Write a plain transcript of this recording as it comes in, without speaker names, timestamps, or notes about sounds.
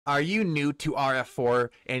Are you new to RF4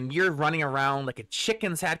 and you're running around like a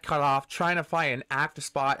chicken's head cut off trying to find an active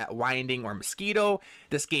spot at Winding or Mosquito?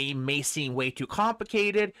 This game may seem way too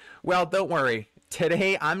complicated. Well, don't worry.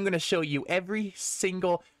 Today I'm going to show you every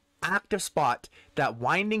single active spot that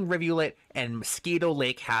Winding Rivulet and Mosquito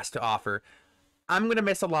Lake has to offer. I'm going to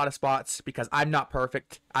miss a lot of spots because I'm not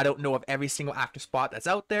perfect. I don't know of every single active spot that's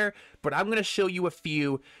out there, but I'm going to show you a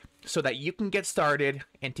few so that you can get started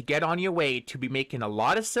and to get on your way to be making a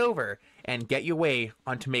lot of silver and get your way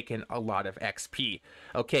onto making a lot of XP.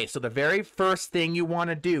 Okay, so the very first thing you want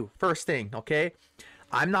to do, okay?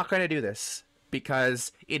 I'm not going to do this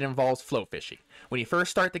because it involves float fishing. When you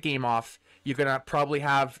first start the game off, you're going to probably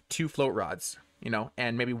have 2 float rods,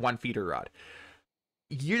 and maybe 1 feeder rod.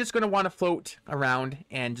 You're just going to want to float around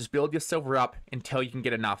and just build your silver up until you can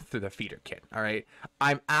get enough through the feeder kit, all right?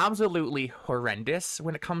 I'm absolutely horrendous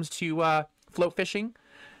when it comes to float fishing,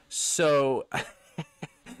 so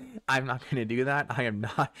I'm not going to do that. I am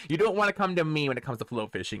not. You don't want to come to me when it comes to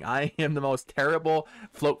float fishing. I am the most terrible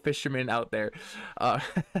float fisherman out there.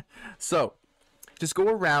 So just go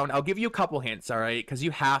around. I'll give you a couple hints, all right? Because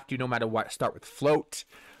you have to, no matter what, start with float.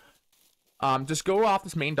 Just go off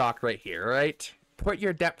this main dock right here, all right? Put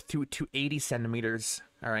your depth to 80 centimeters.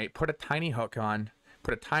 All right, put a tiny hook on.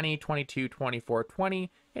 Put a tiny 22, 24,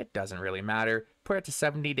 20. It doesn't really matter. Put it to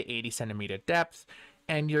 70 to 80 centimeter depth,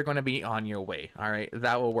 and you're going to be on your way. All right,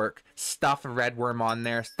 that will work. Stuff a red worm on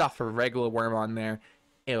there. Stuff a regular worm on there.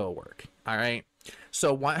 It'll work. All right.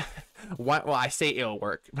 So well, I say it'll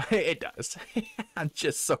work, but it does. I'm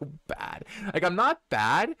just so bad. Like, I'm not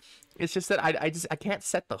bad. It's just that I can't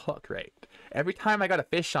set the hook right. Every time I got a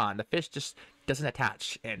fish on, the fish just doesn't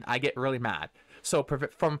attach, and I get really mad. So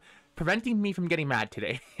preventing me from getting mad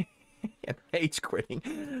today and rage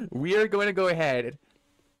quitting, we are going to go ahead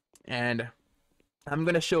and I'm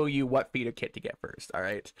going to show you what feeder kit to get first. All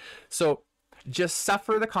right. So just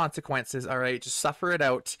suffer the consequences. All right. Just suffer it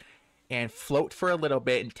out and float for a little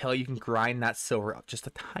bit until you can grind that silver up just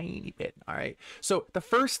a tiny bit. All right. So the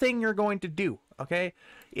first thing you're going to do, okay,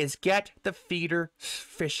 is get the feeder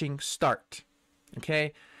fishing start.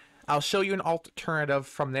 Okay. I'll show you an alternative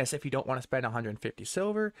from this if you don't want to spend 150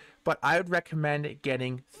 silver, but I would recommend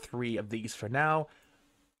getting 3 of these for now.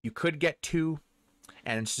 You could get 2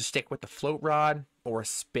 and just stick with the float rod or a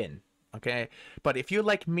spin. Okay. But if you're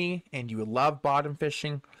like me and you love bottom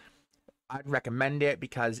fishing, I'd recommend it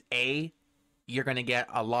because A, you're going to get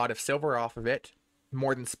a lot of silver off of it,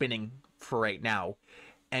 more than spinning for right now.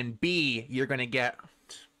 And B, you're going to get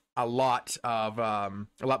a lot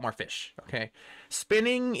more fish, okay?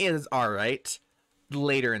 Spinning is all right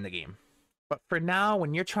later in the game. But for now,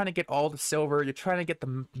 when you're trying to get all the silver, you're trying to get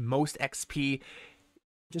the most XP,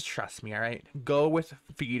 just trust me, all right? Go with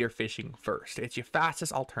feeder fishing first. It's your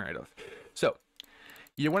fastest alternative. So,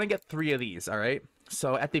 you want to get 3 of these, all right?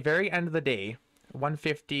 So at the very end of the day,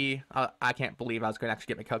 150, I can't believe I was going to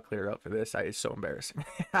actually get my calculator out for this. It's so embarrassing.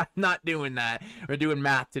 I'm not doing that. We're doing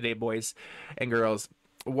math today, boys and girls.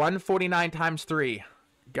 149 times 3.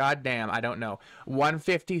 God damn, I don't know.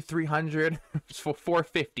 150, 300,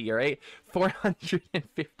 450, all right?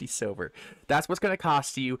 450 silver. That's what's going to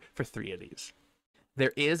cost you for 3 of these.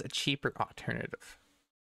 There is a cheaper alternative.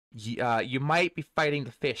 You might be fighting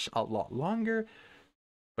the fish a lot longer,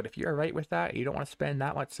 but if you're all right with that, you don't want to spend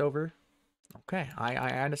that much silver, okay, I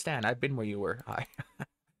understand. I've been where you were.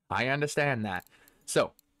 I understand that.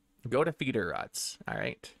 So, go to feeder rods, all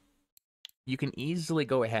right? You can easily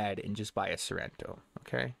go ahead and just buy a Sorrento,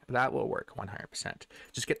 okay? That will work 100%.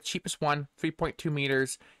 Just get the cheapest one, 3.2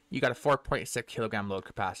 meters. You got a 4.6 kilogram load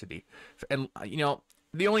capacity. And,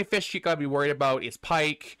 the only fish you got to be worried about is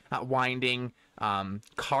pike at Winding,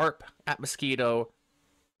 carp at Mosquito,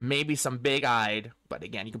 maybe some big-eyed, but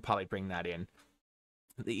again, you can probably bring that in.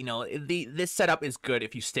 This setup is good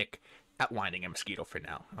if you stick at Winding and Mosquito for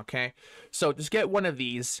now, okay? So just get one of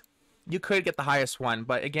these. You could get the highest one,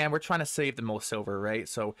 but again, we're trying to save the most silver, right?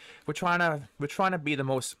 So we're trying to be the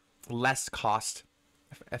most less cost,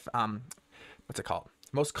 what's it called?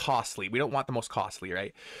 Most costly. We don't want the most costly,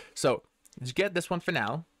 right? So just get this one for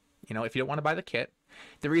now. If you don't want to buy the kit.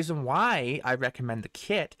 The reason why I recommend the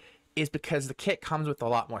kit is because the kit comes with a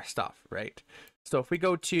lot more stuff, right? So if we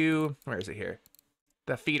go to, where is it here?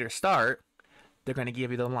 The feeder start, they're going to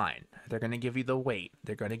give you the line. They're going to give you the weight.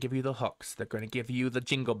 They're going to give you the hooks. They're going to give you the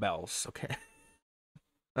jingle bells, okay?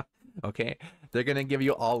 Okay? They're going to give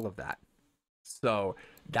you all of that. So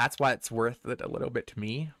that's why it's worth it a little bit to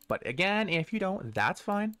me. But again, if you don't, that's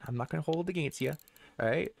fine. I'm not going to hold it against you. All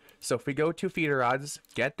right? So if we go to feeder rods,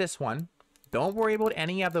 get this one. Don't worry about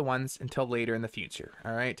any other ones until later in the future,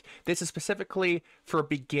 all right? This is specifically for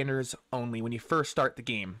beginners only when you first start the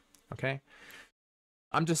game, okay?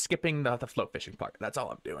 I'm just skipping the float fishing part. That's all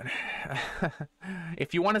I'm doing.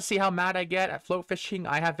 If you want to see how mad I get at float fishing,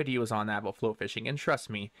 I have videos on that about float fishing. And trust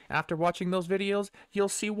me, after watching those videos, you'll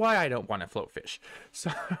see why I don't want to float fish.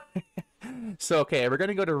 So, okay, we're going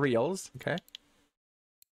to go to reels, okay?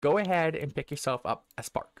 Go ahead and pick yourself up a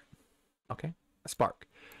spark, okay? A spark.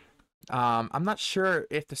 I'm not sure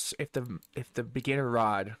if the beginner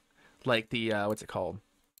rod, like the, what's it called?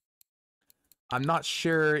 I'm not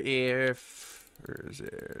sure if... Where is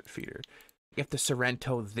it? Feeder. If the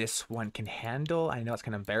Sorrento, this one can handle. I know it's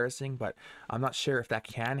kind of embarrassing, but I'm not sure if that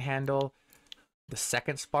can handle the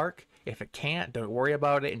second spark. If it can't, don't worry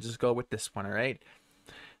about it and just go with this one, all right?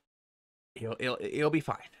 It'll be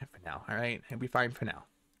fine for now, all right? It'll be fine for now.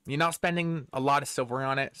 You're not spending a lot of silver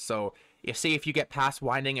on it, so if you get past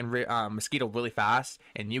Winding and Mosquito really fast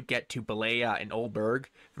and you get to Balea and Oldberg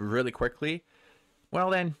really quickly, well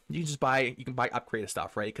then you can buy upgraded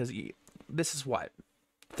stuff, right? Because this is what,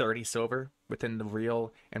 30 silver within the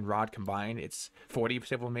reel and rod combined. It's 40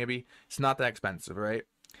 silver maybe. It's not that expensive, right?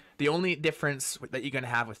 The only difference that you're going to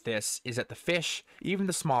have with this is that the fish, even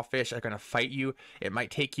the small fish, are going to fight you. It might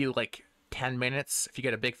take you like 10 minutes if you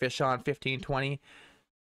get a big fish on, 15, 20.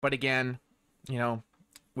 But again, you know,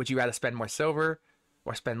 would you rather spend more silver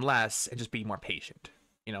or spend less and just be more patient,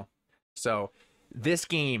 you know? So this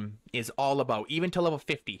game is all about, even to level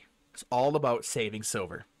 50, it's all about saving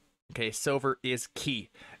silver. Okay, silver is key.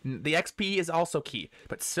 The XP is also key,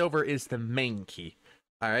 but silver is the main key.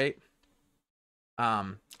 All right.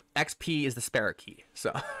 XP is the spare key.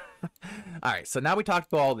 So, all right. So now we talked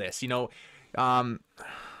about all this. I don't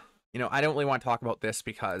really want to talk about this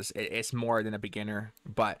because it's more than a beginner.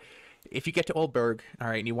 But if you get to Oldberg, all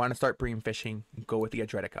right, and you want to start bream fishing, go with the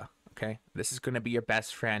Adretica. Okay, this is going to be your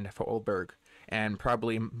best friend for Oldberg and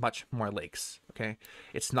probably much more lakes. Okay,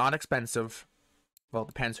 it's not expensive. Well, it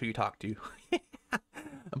depends who you talk to.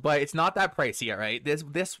 But it's not that pricey, all right?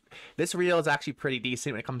 This reel is actually pretty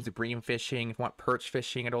decent when it comes to bream fishing. If you want perch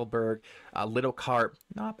fishing at Oldberg, little carp,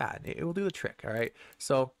 not bad. It will do the trick, all right?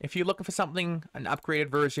 So if you're looking for something, an upgraded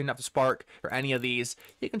version of the Spark or any of these,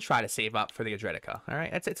 you can try to save up for the Adretica, all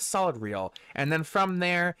right? It's a solid reel. And then from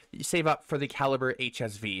there, you save up for the Caliber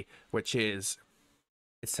HSV, which is...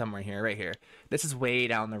 it's somewhere here, right here. This is way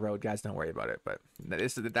down the road, guys. Don't worry about it. But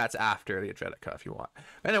that's after the Adretica if you want.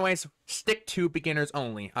 Anyways, stick to beginners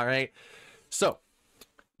only, all right? So,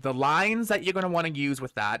 the lines that you're going to want to use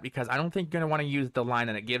with that, because I don't think you're going to want to use the line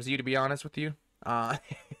that it gives you, to be honest with you.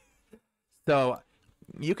 So,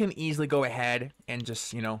 you can easily go ahead and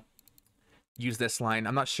just, use this line.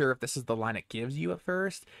 I'm not sure if this is the line it gives you at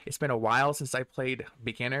first. It's been a while since I played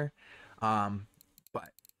beginner.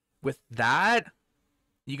 But with that...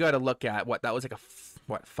 you got to look at what that was, like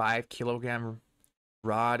a 5 kilogram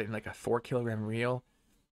rod and like a 4 kilogram reel.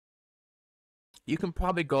 You can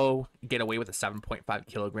probably go get away with a 7.5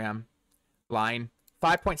 kilogram line.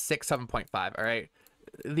 5.6, 7.5, all right?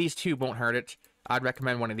 These two won't hurt it. I'd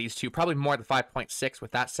recommend one of these two. Probably more than 5.6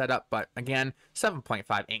 with that setup, but again,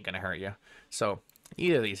 7.5 ain't going to hurt you. So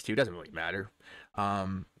either of these two doesn't really matter.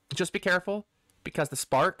 Just be careful because the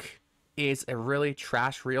Spark is a really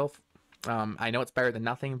trash reel. I know it's better than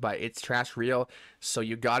nothing, but it's trash reel. So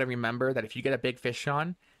you got to remember that if you get a big fish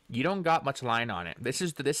on, you don't got much line on it. This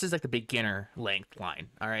is like the beginner length line.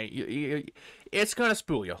 All right, it's gonna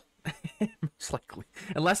spool you, most likely,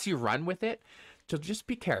 unless you run with it. So just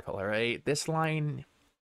be careful. All right, this line,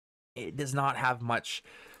 it does not have much.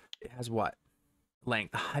 It has what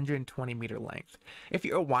length? 120 meter length. If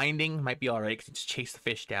you're winding, it might be all right because you just chase the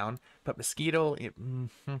fish down. But mosquito, it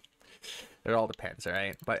all depends, all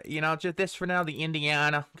right? But, just this for now, the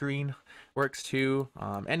Indiana green works too.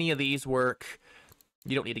 Any of these work.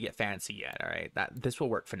 You don't need to get fancy yet, all right? This will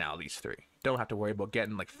work for now, these three. Don't have to worry about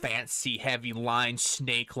getting, like, fancy, heavy line,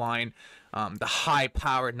 snake line, the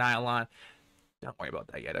high-powered nylon. Don't worry about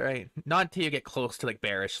that yet, all right? Not until you get close to, like,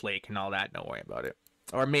 Bearish Lake and all that. Don't worry about it.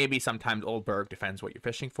 Or maybe sometimes Oldberg depends what you're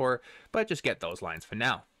fishing for. But just get those lines for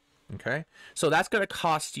now, okay? So that's going to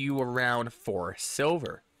cost you around 4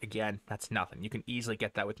 silver. Again, that's nothing. You can easily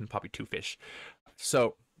get that within probably 2 fish.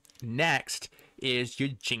 So next is your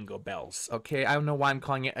jingle bells. Okay, I don't know why I'm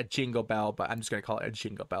calling it a jingle bell, but I'm just gonna call it a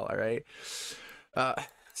jingle bell. All right.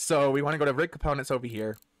 So we want to go to rig components over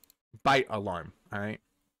here. Bite alarm. All right.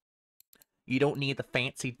 You don't need the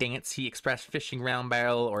fancy dancy express fishing round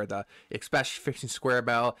bell or the express fishing square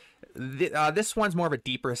bell. This one's more of a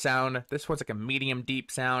deeper sound. This one's like a medium deep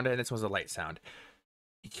sound, and this one's a light sound.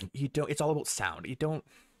 You don't. It's all about sound. You don't.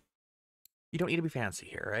 You don't need to be fancy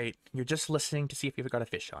here, right? You're just listening to see if you've got a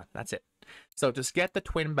fish on. That's it. So just get the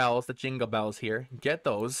twin bells, the jingle bells here. Get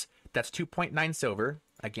those. That's 2.9 silver.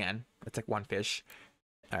 Again, it's like one fish.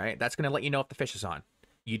 All right, that's going to let you know if the fish is on.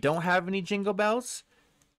 You don't have any jingle bells,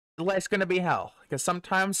 it's going to be hell. Because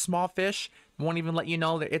sometimes small fish won't even let you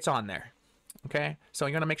know that it's on there. Okay? So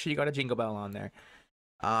you're going to make sure you got a jingle bell on there.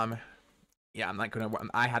 Yeah, I'm not gonna.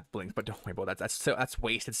 I have blinks, but don't worry about that. That's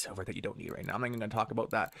wasted silver that you don't need right now. I'm not even gonna talk about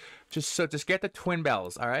that. Just get the twin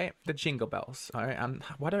bells, all right? The jingle bells, all right? I'm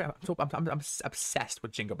obsessed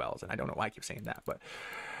with jingle bells, and I don't know why I keep saying that, but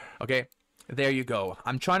okay. There you go.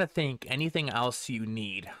 I'm trying to think anything else you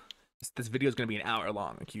need. This video is gonna be an hour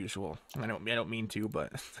long, like usual. I don't mean to,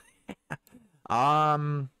 but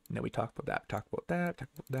no, we talked about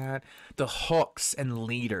that. The hooks and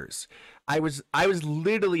leaders. I was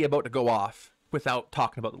literally about to go off without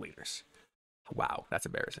talking about the leaders. Wow, that's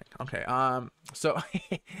embarrassing. Okay, so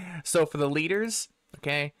so for the leaders,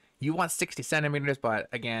 okay, you want 60 centimeters, but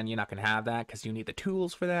again, you're not gonna have that because you need the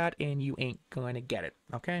tools for that, and you ain't going to get it.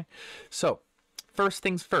 Okay, so first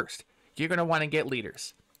things first, you're gonna want to get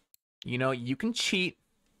leaders. You know, you can cheat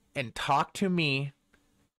and talk to me,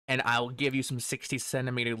 and I'll give you some 60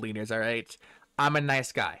 centimeter leaders, all right? I'm a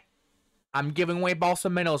nice guy. I'm giving away balsa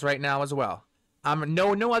minnows right now as well.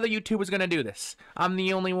 No other YouTuber's gonna do this. I'm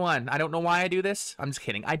the only one. I don't know why I do this. I'm just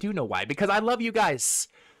kidding. I do know why. Because I love you guys.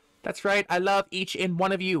 That's right. I love each and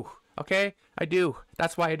one of you. Okay? I do.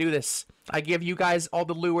 That's why I do this. I give you guys all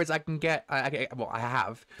the lures I can get. Well, I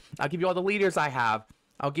have. I'll give you all the leaders I have.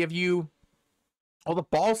 I'll give you all the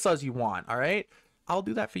balsas you want, all right? I'll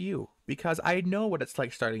do that for you because I know what it's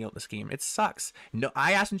like starting out this game. It sucks. No,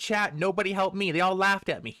 I asked in chat, nobody helped me. They all laughed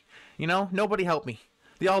at me. You know, nobody helped me.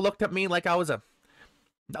 They all looked at me like I was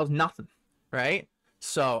nothing, right?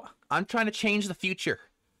 So I'm trying to change the future,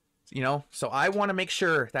 you know? So I want to make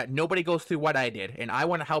sure that nobody goes through what I did, and I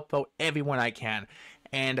want to help out everyone I can.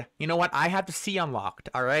 And you know what? I have the sea unlocked,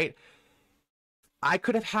 all right? I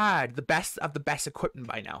could have had the best of the best equipment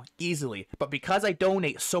by now, easily. But because I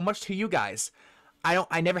donate so much to you guys,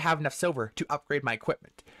 I never have enough silver to upgrade my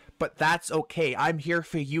equipment. But that's okay. I'm here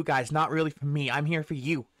for you guys, not really for me. I'm here for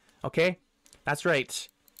you. Okay? That's right.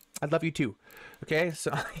 I love you too. Okay?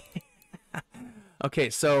 So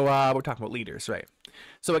okay, so we're talking about leaders, right?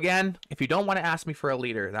 So again, if you don't want to ask me for a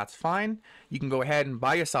leader, that's fine. You can go ahead and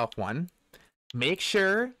buy yourself one. Make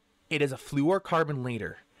sure it is a fluorocarbon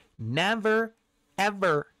leader. Never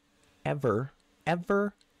ever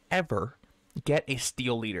get a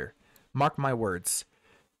steel leader. Mark my words.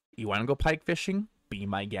 You want to go pike fishing? Be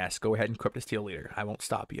my guest. Go ahead and equip the steel leader. I won't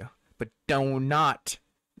stop you. But do not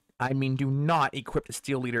equip the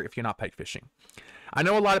steel leader if you're not pike fishing. I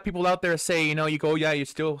know a lot of people out there say, you know, you go, yeah, you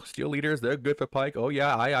steel leaders, they're good for pike. Oh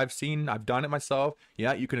yeah, I've done it myself.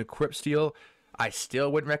 Yeah, you can equip steel. I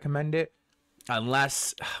still wouldn't recommend it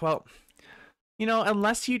unless, well, you know,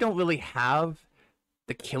 unless you don't really have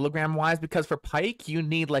the kilogram wise, because for pike you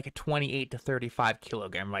need like a 28 to 35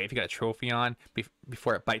 kilogram, right? If you got a trophy on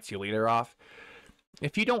before it bites your leader off.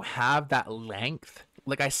 If you don't have that length,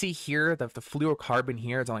 like I see here, the fluorocarbon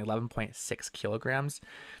here is only 11.6 kilograms.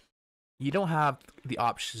 You don't have the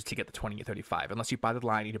options to get the 20 to 35 unless you buy the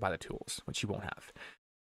line, you need to buy the tools, which you won't have.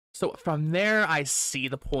 So from there, I see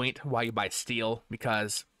the point why you buy steel,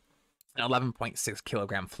 because an 11.6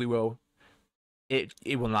 kilogram fluo,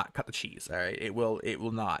 it will not cut the cheese, all right? It will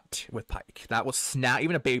not with pike. That will snap,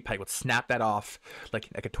 even a baby pike would snap that off like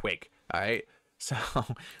a twig, all right? So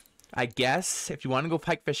I guess if you want to go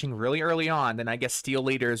pike fishing really early on, then I guess steel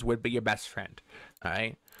leaders would be your best friend, all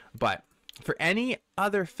right? But for any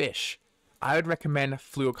other fish, I would recommend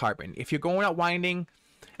fluorocarbon. If you're going out winding,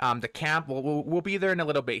 the camp, we'll be there in a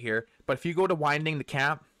little bit here, but if you go to winding the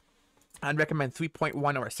camp, I'd recommend 3.1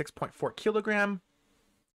 or 6.4 kilogram.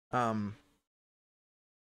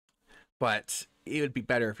 But it would be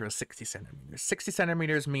better if it was 60 centimeters. 60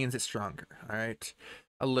 centimeters means it's stronger, all right?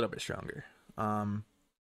 A little bit stronger.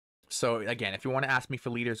 So again, if you want to ask me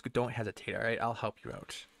for leaders, don't hesitate, all right? I'll help you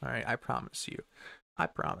out, all right? I promise you. I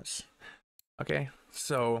promise. Okay,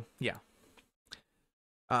 so yeah.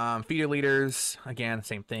 Feeder leaders, again,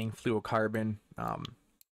 same thing, fluorocarbon.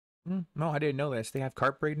 No, I didn't know this. They have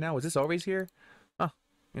carp braid now. Was this always here? Oh,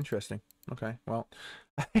 interesting. Okay, well,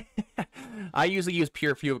 I usually use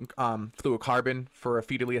pure fluorocarbon for a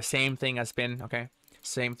feeder leader. Same thing as spin, okay?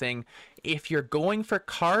 Same thing. If you're going for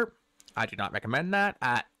carp, I do not recommend that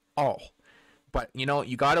at all. But, you know,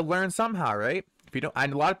 you got to learn somehow, right? If you don't,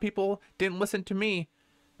 and a lot of people didn't listen to me,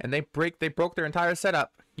 and they broke their entire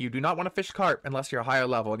setup. You do not want to fish carp unless you're a higher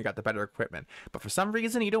level and you got the better equipment. But for some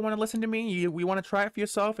reason, you don't want to listen to me. We want to try it for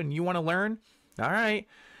yourself and you want to learn. All right.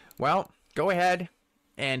 Well, go ahead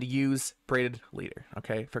and use braided leader.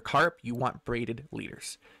 Okay, for carp, you want braided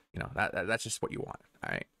leaders. You know, that's just what you want.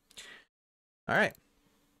 All right.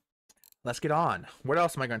 Let's get on. What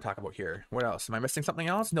else am I going to talk about here? What else? Am I missing something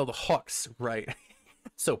else? No, the hooks, right?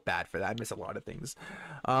 So bad for that. I miss a lot of things.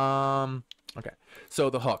 Okay, so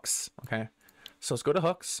the hooks. Okay, so let's go to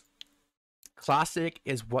hooks. Classic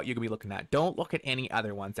is what you're gonna be looking at. Don't look at any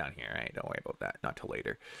other ones down here, right? Don't worry about that. Not till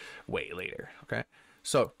later. Way later. Okay,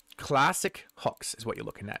 so classic hooks is what you're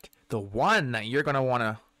looking at. The one that you're gonna want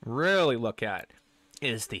to really look at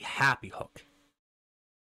is the happy hook.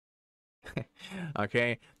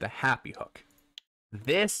 Okay, the happy hook.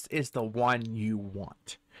 This is the one you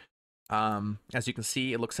want. As you can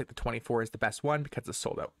see, it looks like the 24 is the best one because it's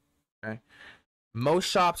sold out. Okay, most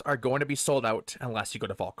shops are going to be sold out unless you go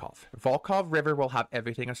to Volkov. Volkov River will have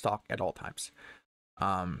everything in stock at all times.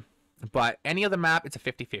 But any other map, it's a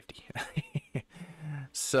 50-50.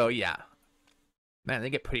 So yeah, man, they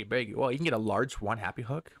get pretty big. Well, you can get a large one happy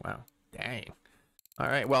hook. Wow, dang. All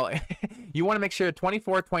right, well, you want to make sure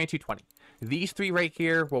 24, 22, 20. These three right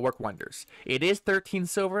here will work wonders. It is 13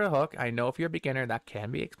 silver a hook. I know if you're a beginner, that can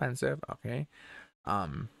be expensive. Okay,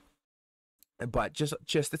 but just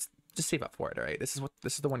save up for it. All right, this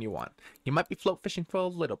is the one you want. You might be float fishing for a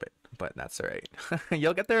little bit, but that's all right.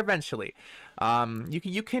 You'll get there eventually.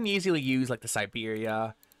 You can easily use like the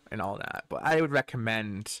Siberia and all that, but I would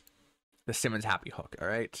recommend the Simmons Happy Hook. All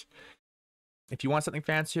right. If you want something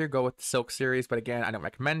fancier, go with the Silk series. But again, I don't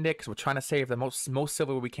recommend it because we're trying to save the most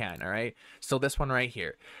silver we can. All right. So this one right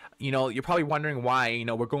here, you know, you're probably wondering why, you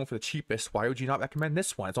know, we're going for the cheapest. Why would you not recommend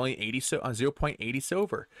this one? It's only 0.80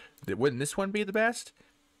 silver. Wouldn't this one be the best?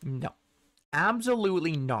 No,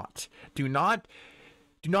 absolutely not. Do not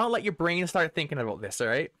let your brain start thinking about this. All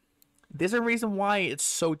right. There's a reason why it's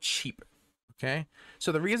so cheap. Okay.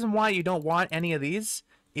 So the reason why you don't want any of these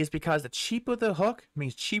is because the cheaper the hook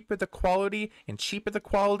means cheaper the quality, and cheaper the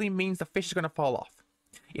quality means the fish is going to fall off.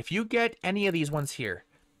 If you get any of these ones here,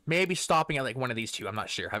 maybe stopping at like one of these two, I'm not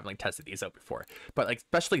sure, I haven't like tested these out before, but like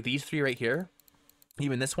especially these three right here,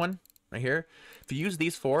 even this one right here, if you use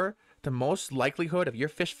these four, the most likelihood of your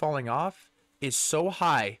fish falling off is so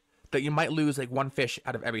high that you might lose like one fish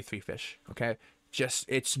out of every three fish. Okay, just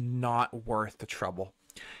it's not worth the trouble.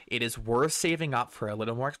 It is worth saving up for a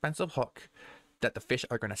little more expensive hook that the fish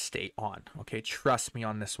are going to stay on. Okay, trust me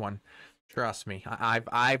on this one. Trust me.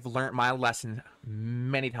 I've learned my lesson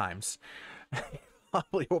many times.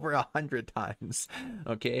 Probably over 100 times.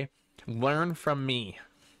 Okay, learn from me.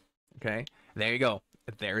 Okay, there you go.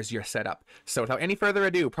 There's your setup. So without any further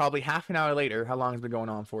ado, probably half an hour later, how long has it been going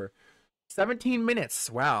on for? 17 minutes.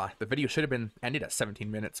 Wow, the video should have been ended at 17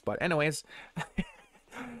 minutes, but anyways.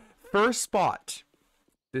 First spot.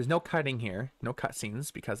 There's no cutting here, no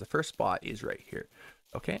cutscenes, because the first spot is right here.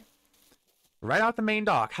 Okay, right out the main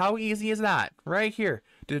dock. How easy is that? Right here.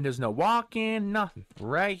 There's no walk-in, nothing.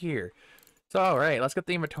 Right here. So all right, let's get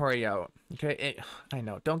the inventory out. Okay, I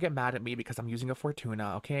know. Don't get mad at me because I'm using a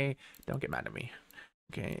Fortuna. Okay, don't get mad at me.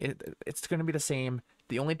 Okay, it's gonna be the same.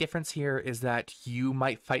 The only difference here is that you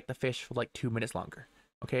might fight the fish for like 2 minutes longer.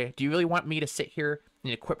 Okay, do you really want me to sit here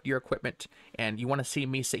and equip your equipment, and you want to see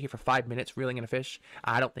me sit here for 5 minutes reeling in a fish?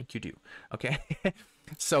 I don't think you do. Okay,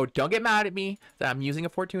 so don't get mad at me that I'm using a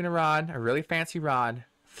Fortuna rod, a really fancy rod,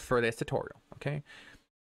 for this tutorial. Okay,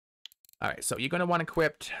 all right, so you're gonna want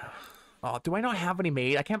equipped. Oh, do I not have any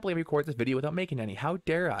made? I can't believe I recorded this video without making any. How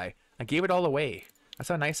dare I? I gave it all away. That's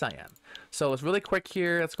how nice I am. So let's really quick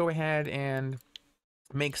here. Let's go ahead and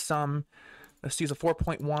make some. Let's use a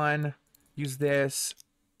 4.1. Use this.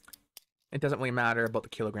 It doesn't really matter about the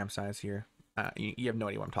kilogram size here. You have no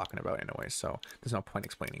idea what I'm talking about anyway, so there's no point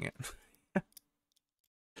explaining it. All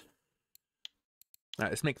right,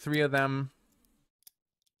 let's make 3 of them.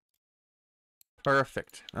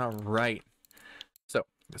 Perfect. All right. So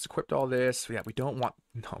let's equip all this. Yeah, we don't want.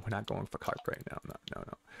 No, we're not going for carp right now.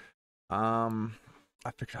 No.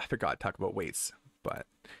 I forgot to talk about weights, but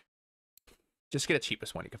just get the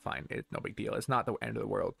cheapest one you can find. It's no big deal. It's not the end of the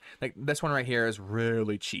world. Like this one right here is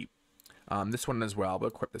really cheap. This one as well, but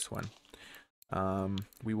equip this one.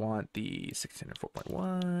 We want the 16 or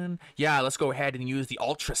 4.1. Yeah, let's go ahead and use the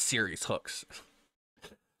Ultra Series hooks.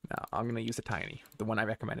 No, I'm gonna use the tiny, the one I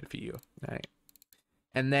recommended for you. All right.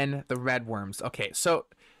 And then the red worms. Okay, so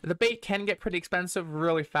the bait can get pretty expensive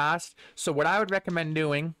really fast. So what I would recommend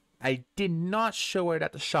doing, I did not show it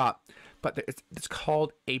at the shop, but it's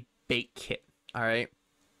called a bait kit. All right,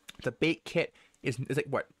 the bait kit is like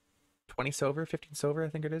what, 20 silver, 15 silver, I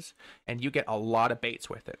think it is, and you get a lot of baits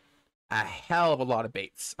with it, a hell of a lot of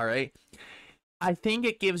baits. All right, I think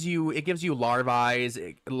it gives you larvas.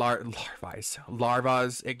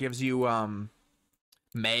 It gives you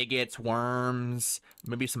maggots, worms,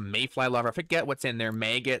 maybe some mayfly larvae. I forget what's in there.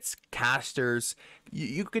 Maggots, casters.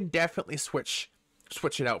 You can definitely switch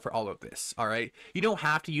it out for all of this. All right. You don't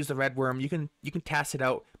have to use the red worm. You can test it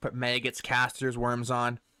out. Put maggots, casters, worms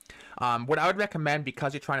on. What I would recommend,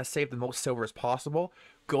 because you're trying to save the most silver as possible,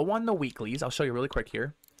 go on the weeklies. I'll show you really quick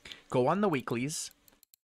here. Go on the weeklies.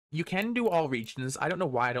 You can do all regions. I don't know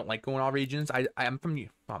why I don't like going all regions. I'm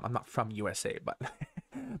not from USA, but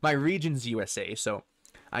my region's USA. So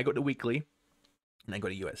I go to weekly and I go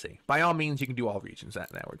to USA. By all means, you can do all regions.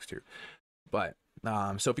 That works too. But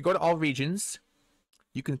so if you go to all regions,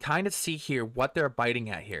 you can kind of see here what they're biting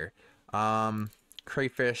at here.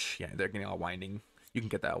 Crayfish, yeah, they're getting all winding. You can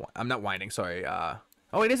get that one. I'm not winding, sorry.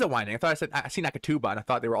 Oh, it is a winding. I thought I seen Akituba, and I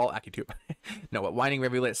thought they were all Akituba. No, what winding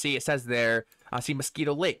rivulet? See, it says there. See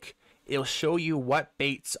Mosquito Lake. It'll show you what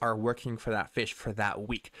baits are working for that fish for that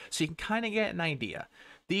week, so you can kind of get an idea.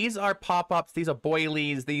 These are pop-ups. These are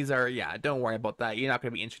boilies. These are, yeah. Don't worry about that. You're not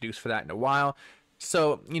going to be introduced for that in a while.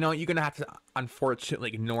 So you know you're gonna have to unfortunately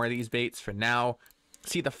ignore these baits for now.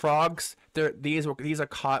 See the frogs? These are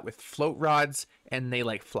caught with float rods, and they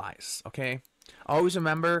like flies. Okay. Always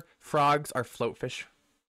remember, frogs are float fish.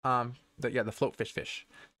 The float fish.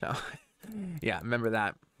 So, yeah, remember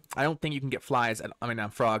that. I don't think you can get flies on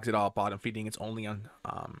frogs at all bottom feeding. It's only on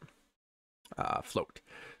float.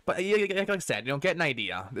 But like I said, you know, get an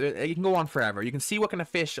idea. You can go on forever. You can see what kind of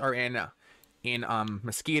fish are in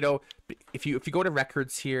Mosquito. If you go to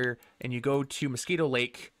records here and you go to Mosquito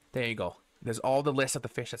Lake, there you go. There's all the list of the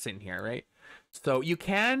fish that's in here, right? So you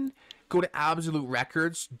can go to absolute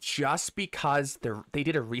records just because they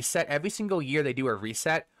did a reset. Every single year they do a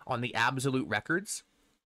reset on the absolute records.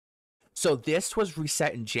 So this was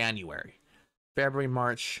reset in January, February,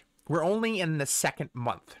 March. We're only in the second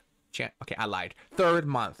month. Okay, I lied. Third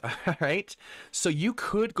month, all right? So you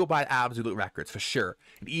could go by absolute records for sure.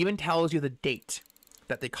 It even tells you the date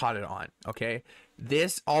that they caught it on, okay?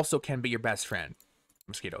 This also can be your best friend.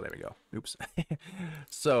 Mosquito, there we go. Oops.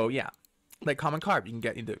 So yeah, like common carp, you can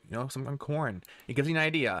get into, you know, some corn. It gives you an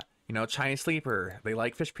idea. You know, Chinese sleeper, they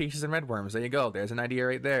like fish pieces and red worms. There you go. There's an idea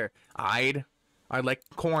right there. I like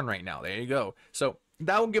corn right now. There you go. So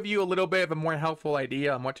that will give you a little bit of a more helpful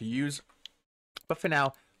idea on what to use. But for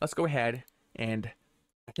now, let's go ahead and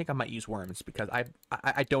I think I might use worms because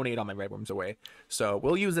I donate all my red worms away. So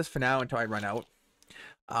we'll use this for now until I run out.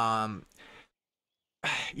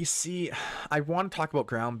 You see, I want to talk about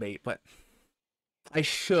ground bait, but I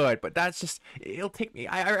should, but that's just, it'll take me.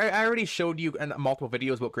 I already showed you in multiple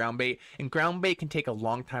videos about ground bait, and ground bait can take a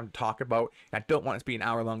long time to talk about. I don't want it to be an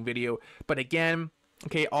hour-long video, but again,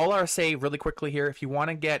 okay, all I'll say really quickly here, if you want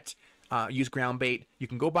to get use ground bait, you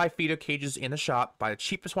can go buy feeder cages in the shop, buy the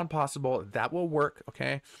cheapest one possible. That will work,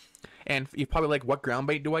 okay? And you're probably like, what ground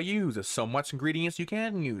bait do I use? There's so much ingredients you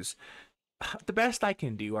can use. The best I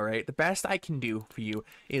can do, all right? The best I can do for you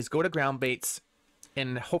is go to ground baits,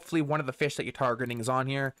 and hopefully one of the fish that you're targeting is on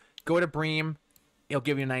here. Go to Bream. It'll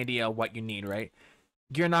give you an idea of what you need, right?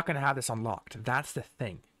 You're not going to have this unlocked. That's the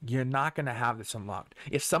thing. You're not going to have this unlocked.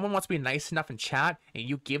 If someone wants to be nice enough in chat and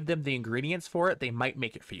you give them the ingredients for it, they might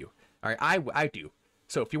make it for you. All right, I do.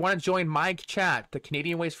 So if you want to join my chat, the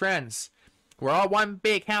Canadian Ways Friends, we're all one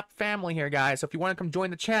big happy family here, guys. So if you want to come join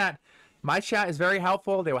the chat, my chat is very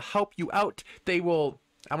helpful. They will help you out. They will,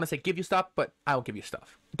 I want to say give you stuff, but I'll give you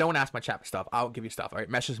stuff. Don't ask my chat for stuff. I'll give you stuff. All right,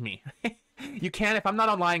 message me. You can, if I'm not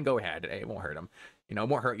online, go ahead. It won't hurt them. You know, it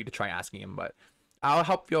won't hurt you to try asking him, but I'll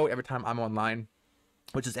help you out every time I'm online,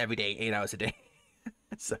 which is every day, 8 hours a day.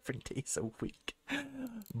 7 days a week.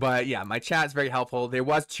 But yeah, my chat is very helpful. There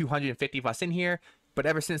was 250 of us in here, but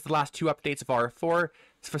ever since the last 2 updates of R4,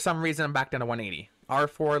 for some reason I'm back down to 180.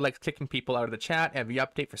 R4 likes kicking people out of the chat every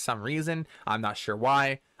update for some reason. I'm not sure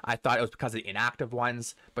why. I thought it was because of the inactive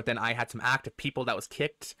ones, but then I had some active people that was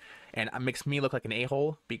kicked, and it makes me look like an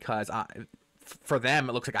a-hole because for them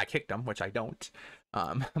it looks like I kicked them, which I don't.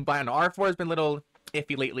 But I know R4 has been a little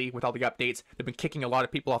iffy lately with all the updates. They've been kicking a lot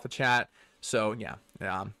of people off the chat. So yeah,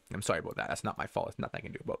 I'm sorry about that. That's not my fault. There's nothing I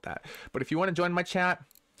can do about that. But if you want to join my chat,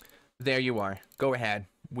 there you are. Go ahead.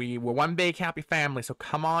 We're one big happy family, so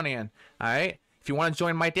come on in. All right. If you want to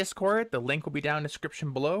join my Discord, the link will be down in the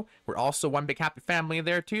description below. We're also one big happy family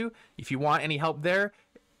there too. If you want any help there,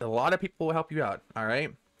 a lot of people will help you out. All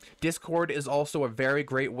right. Discord is also a very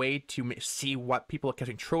great way to see what people are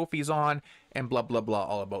catching trophies on and blah blah blah,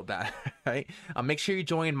 all about that. Right. Make sure you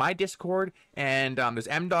join my Discord, and there's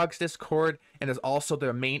MDog's Discord, and there's also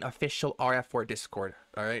the main official RF4 Discord.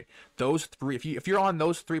 All right, those 3. If you're on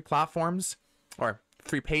those 3 platforms or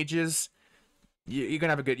 3 pages, you're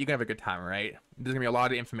gonna have a good time, right? There's gonna be a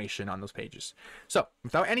lot of information on those pages. So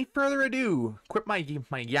without any further ado, quit my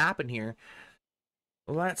yap in here.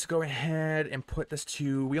 Let's go ahead and put this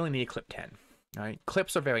to. We only need clip 10. All right,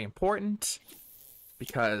 clips are very important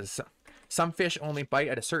because some fish only bite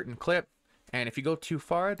at a certain clip, and if you go too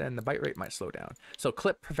far, then the bite rate might slow down. So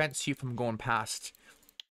clip prevents you from going past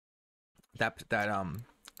past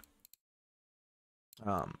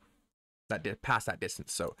that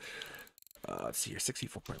distance. So let's see here,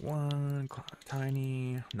 64.1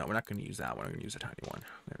 tiny. No, we're not going to use that one. We're going to use a tiny one.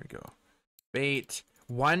 There we go. Bait.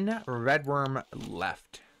 1 red worm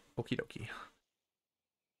left. Okie dokie.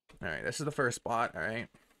 All right, this is the first spot. All right.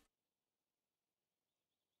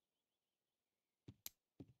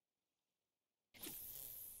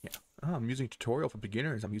 Yeah. Oh, I'm using tutorial for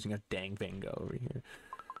beginners. I'm using a dang Vango over here.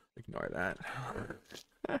 Ignore that.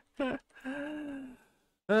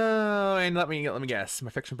 Oh, and let me guess. My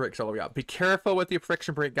friction break's all the way up. Be careful with your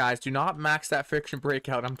friction break, guys. Do not max that friction break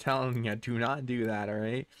out. I'm telling you, do not do that. All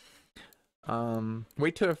right.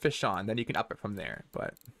 Wait till a fish on, then you can up it from there.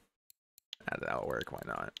 But that'll work. Why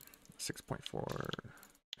not? 6.4.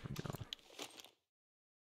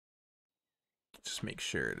 Just make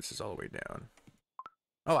sure this is all the way down.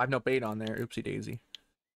 Oh, I have no bait on there. Oopsie daisy.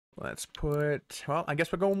 Let's put. Well, I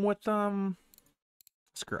guess we're going with screw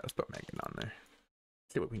it. Let's put Megan on there.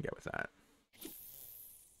 See what we can get with that.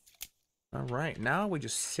 All right, now we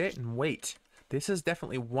just sit and wait. This is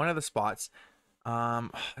definitely one of the spots.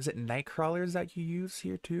 Is it night crawlers that you use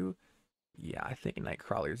here too? Yeah, I think night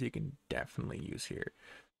crawlers you can definitely use here.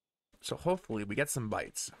 So hopefully we get some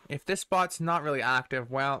bites. If this spot's not really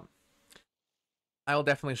active, well, I'll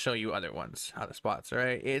definitely show you other ones, other spots. All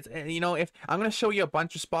right, it's, you know, if I'm gonna show you a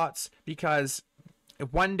bunch of spots because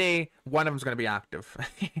one day one of them's going to be active.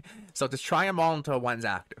 So just try them all until one's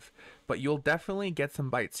active, but you'll definitely get some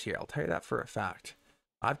bites here. I'll tell you that for a fact.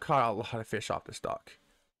 I've caught a lot of fish off this dock.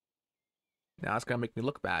 Now it's going to make me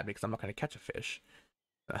look bad because I'm not going to catch a fish.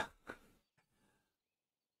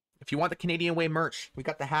 If you want the Canadian Way merch, we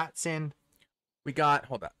got the hats in. We got,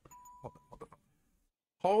 hold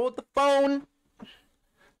the phone.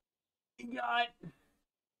 We got,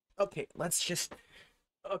 okay, let's just,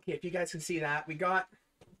 okay, if you guys can see that, we got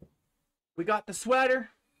the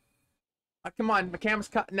sweater. Come on, the camera's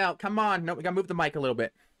cutting out. Come on. No, we gotta move the mic a little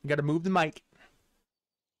bit. You gotta move the mic.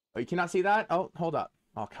 Oh, you cannot see that? Oh, hold up.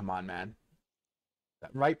 Oh, come on, man.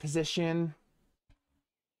 That right position.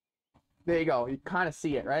 There you go. You kind of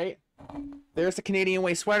see it, right? There's the Canadian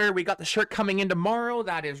Way sweater. We got the shirt coming in tomorrow.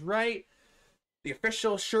 That is right. The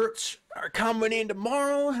official shirts are coming in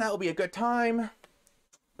tomorrow. That will be a good time.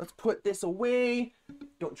 Let's put this away.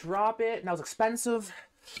 Don't drop it. That was expensive.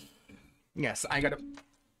 Yes, I gotta.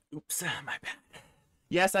 Oops, my bad.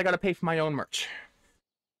 Yes, I gotta pay for my own merch.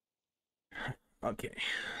 Okay.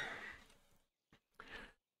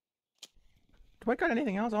 Do I got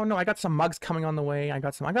anything else? Oh no, I got some mugs coming on the way. I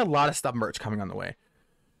got a lot of stuff merch coming on the way.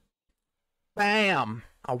 Bam!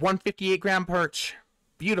 A 158-gram perch.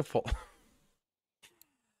 Beautiful.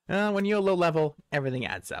 When you're low level, everything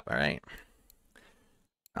adds up, alright?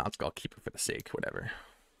 Let's go keep it for the sake, whatever.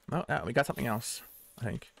 Oh, we got something else, I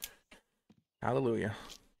think. Hallelujah.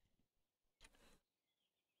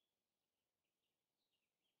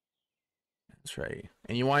 That's right.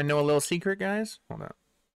 And you want to know a little secret, guys? Hold on.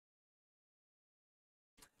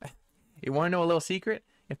 You want to know a little secret?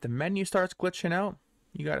 If the menu starts glitching out,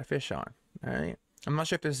 you got a fish on. All right. I'm not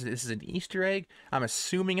sure if this is an Easter egg. I'm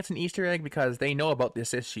assuming it's an Easter egg because they know about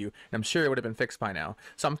this issue, and I'm sure it would have been fixed by now.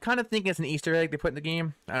 So I'm kind of thinking it's an Easter egg they put in the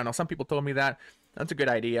game. I don't know. Some people told me that. That's a good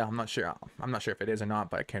idea. I'm not sure. I'm not sure if it is or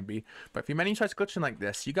not, but it can be. But if your menu starts glitching like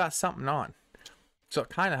this, you got something on. So it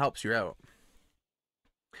kind of helps you out.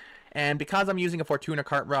 And because I'm using a Fortuna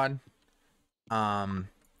carp rod,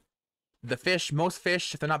 most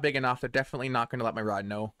fish, if they're not big enough, they're definitely not going to let my rod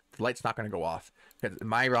know. The light's not going to go off because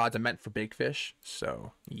my rods are meant for big fish.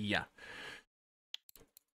 So yeah.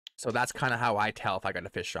 So that's kind of how I tell if I got a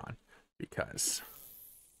fish on, because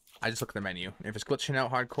I just look at the menu. If it's glitching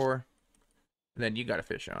out hardcore, then you got a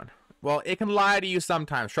fish on. Well, it can lie to you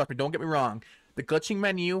sometimes. Trust me, don't get me wrong. The glitching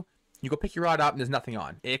menu, you go pick your rod up and there's nothing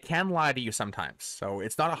on. It can lie to you sometimes. So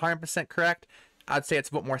it's not 100% correct. I'd say it's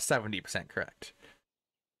about more 70% correct.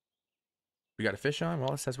 We got a fish on?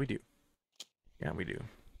 Well, it says we do. Yeah, we do.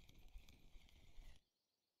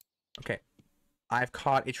 Okay. I've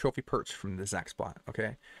caught a trophy perch from the exact spot.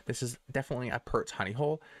 Okay. This is definitely a perch honey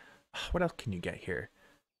hole. What else can you get here?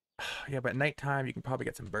 Yeah, but at nighttime you can probably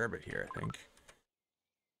get some burbot here, I think.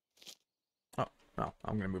 Oh,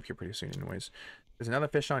 I'm gonna move here pretty soon anyways. There's another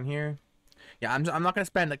fish on here. Yeah, I'm not gonna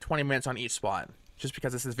spend like 20 minutes on each spot. just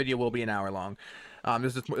because this video will be an hour long.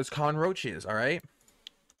 There's common roaches, all right?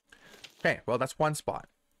 Okay, well, that's one spot.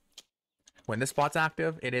 When this spot's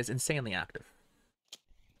active, it is insanely active.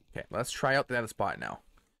 Okay, let's try out the other spot now.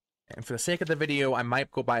 And for the sake of the video, I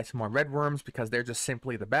might go buy some more red worms because they're just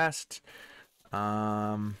simply the best.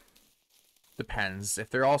 Depends. If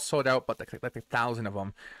they're all sold out, but like 1,000 of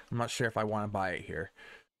them, I'm not sure if I want to buy it here.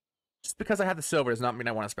 Just because I have the silver does not mean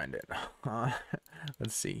I want to spend it.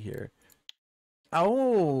 Let's see here.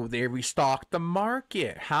 Oh, they restocked the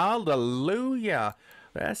market. Hallelujah.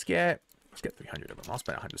 Let's get 300 of them. I'll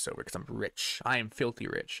spend 100 silver because I'm rich. I am filthy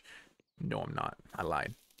rich. No, I'm not. I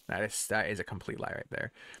lied. That is a complete lie right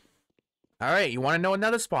there. All right, you want to know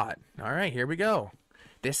another spot? All right, here we go.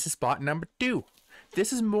 This is spot number 2.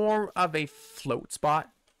 This is more of a float spot.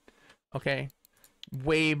 Okay,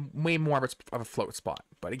 way more of a float spot.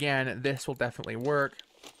 But again, this will definitely work.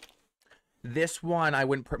 This one I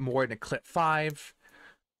wouldn't put more than a clip 5.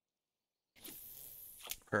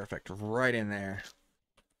 Perfect, right in there.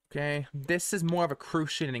 Okay, this is more of a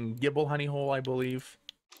crucian and gibble honey hole, I believe.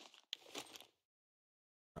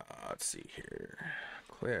 Let's see here.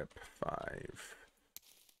 Clip 5.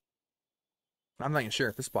 I'm not even sure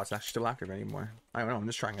if this spot's actually still active anymore. I don't know, I'm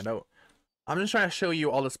just trying it out. I'm just trying to show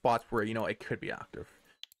you all the spots where, you know, it could be active.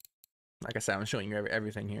 Like I said, I'm showing you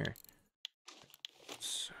everything here.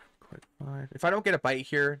 Clip 5. If I don't get a bite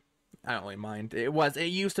here, I don't really mind. It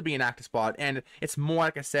used to be an active spot, and it's more,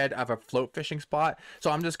 like I said, of a float fishing spot. So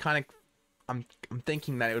I'm just kind of, I'm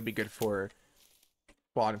thinking that it would be good for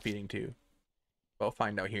bottom feeding too. We'll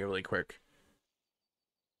find out here really quick.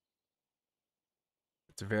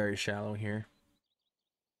 It's very shallow here.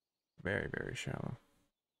 Very, very shallow.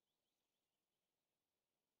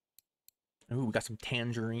 Ooh, we got some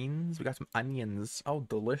tangerines. We got some onions. Oh,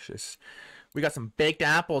 delicious. We got some baked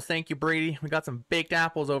apples. Thank you, Brady. We got some baked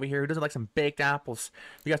apples over here. Who doesn't like some baked apples?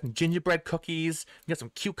 We got some gingerbread cookies. We got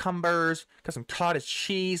some cucumbers. We got some cottage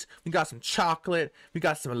cheese. We got some chocolate. We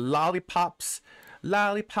got some lollipops.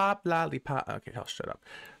 Lollipop. Okay, I'll shut up.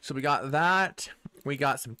 So we got that. We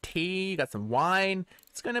got some tea. Got some wine.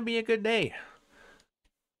 It's going to be a good day.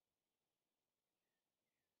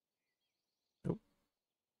 Oh.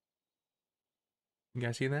 You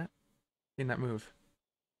guys see that? Seen that move?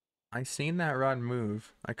 I seen that rod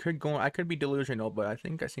move. I could be delusional, but I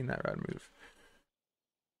think I seen that rod move.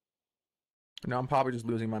 No, I'm probably just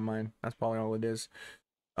losing my mind. That's probably all it is.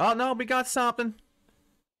 Oh no, we got something.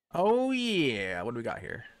 Oh yeah, what do we got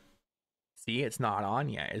here? See, it's not on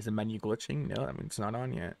yet. Is the menu glitching? No, I mean it's not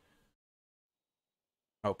on yet.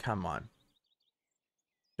 Oh, come on.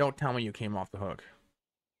 Don't tell me you came off the hook.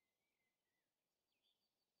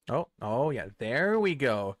 Oh yeah, there we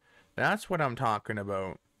go. That's what I'm talking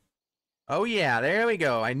about. Oh yeah, there we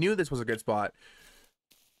go. I knew this was a good spot.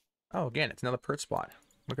 Oh, again, it's another perch spot.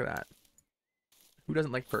 Look at that. Who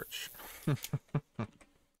doesn't like perch?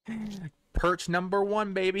 Perch number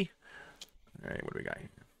 1, baby. All right, what do we got here?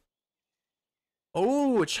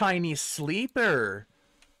 Oh, a Chinese sleeper.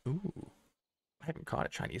 Ooh, I haven't caught a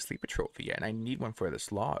Chinese sleeper trophy yet, and I need one for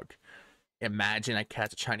this log. Imagine I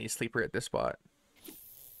catch a Chinese sleeper at this spot.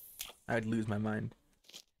 I would lose my mind.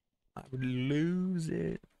 I would lose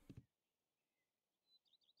it.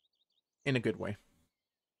 In a good way.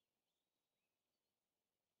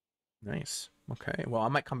 Nice. Okay. Well, I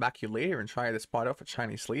might come back to you later and try this spot out for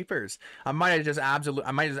Chinese sleepers. I might have just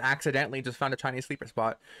accidentally just found a Chinese sleeper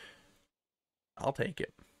spot. I'll take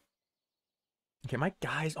it. Okay, my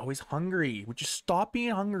guy's always hungry. Would you stop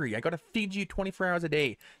being hungry? I gotta feed you 24 hours a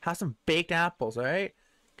day. Have some baked apples, all right?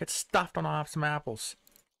 Get stuffed on some apples.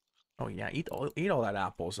 Oh yeah, eat all that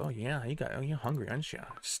apples. Oh yeah, you're hungry, aren't you?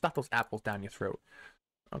 Stuff those apples down your throat.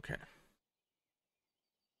 Okay.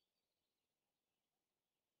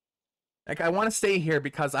 Like, I want to stay here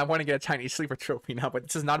because I want to get a Chinese sleeper trophy now, but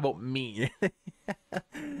this is not about me.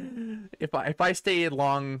 If I stay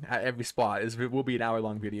long at every spot, it will be an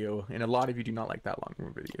hour-long video, and a lot of you do not like that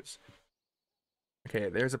long videos. Okay,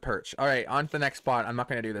 there's a perch. All right, on to the next spot. I'm not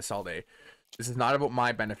going to do this all day. This is not about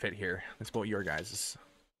my benefit here. It's about your guys's.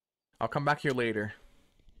 I'll come back here later.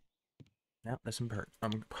 Yep, there's some perch.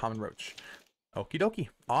 Common roach. Okie dokie.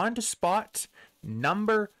 On to spot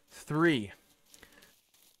number 3.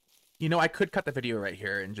 You know, I could cut the video right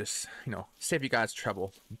here and just, you know, save you guys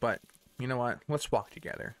trouble. But, you know what? Let's walk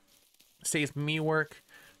together. Saves me work.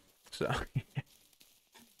 So,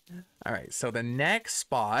 alright, so the next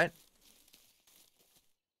spot.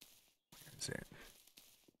 Where is it?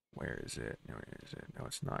 Where is it? No, where is it? No,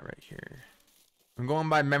 it's not right here. I'm going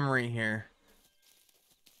by memory here.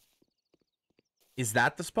 Is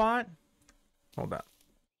that the spot? Hold up.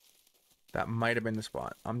 That might have been the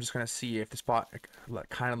spot. I'm just gonna see if the spot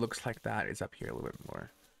kind of looks like that is up here a little bit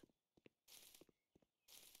more.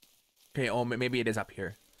 Okay, oh, maybe it is up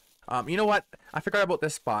here. You know what? I forgot about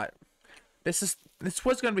this spot. This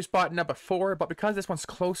was gonna be spot number 4, but because this one's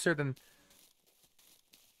closer than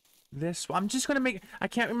this, I'm just gonna make. I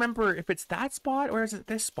can't remember if it's that spot or is it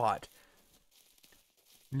this spot.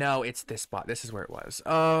 No, it's this spot. This is where it was.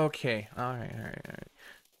 Okay. All right.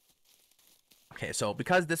 Okay, so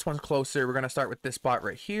because this one's closer, we're gonna start with this spot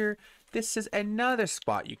right here. This is another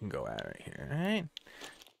spot you can go at right here. All right.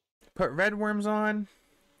 Put red worms on.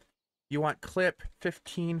 You want clip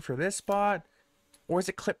 15 for this spot, or is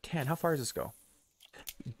it clip 10? How far does this go?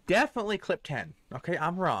 Definitely clip 10. Okay,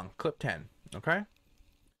 I'm wrong. Clip 10. Okay.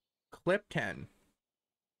 Clip 10.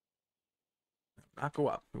 Not go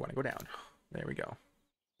up. We want to go down. There we go.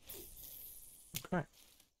 Okay.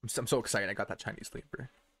 I'm so excited. I got that Chinese sleeper.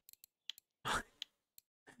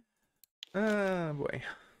 Oh boy.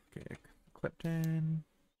 Okay. Clip 10.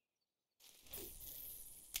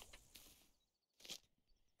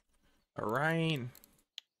 All right.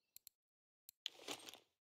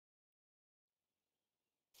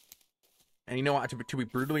 And you know what? To be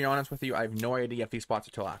brutally honest with you, I have no idea if these spots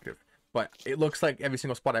are still active. But it looks like every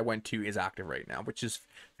single spot I went to is active right now, which is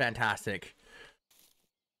fantastic.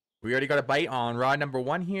 We already got a bite on rod number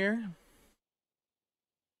 1 here.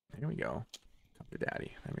 There we go. Come to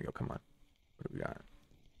daddy. There we go. Come on. What do we got?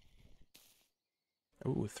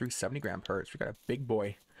 Ooh, 370-gram perch. We got a big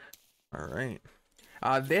boy. All right.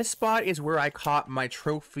 This spot is where I caught my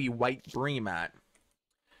trophy white bream at.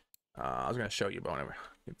 I was going to show you, but whatever.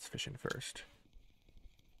 It's fishing first.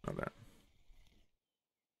 Love that.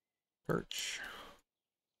 Perch.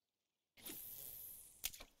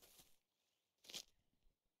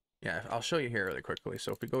 Yeah, I'll show you here really quickly.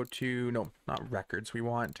 So if we go to, no, not records, we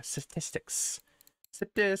want statistics.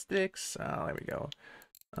 Statistics. Oh, there we go.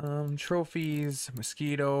 Trophies,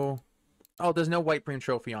 mosquito. Oh, there's no white bream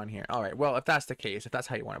trophy on here. All right, well, if that's the case, if that's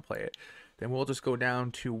how you want to play it, then we'll just go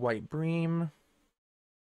down to white bream.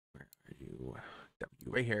 Where are you?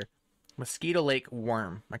 W, right here. Mosquito Lake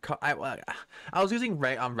worm. I was using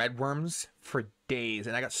red worms for days,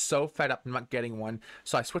 and I got so fed up not getting one,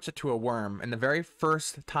 so I switched it to a worm. And the very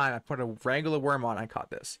first time I put a regular worm on, I caught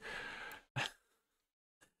this.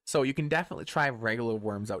 So you can definitely try regular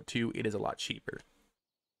worms out too. It is a lot cheaper.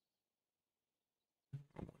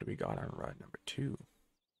 What do we got on rod number 2?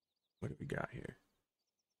 What do we got here?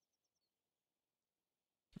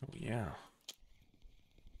 Oh yeah.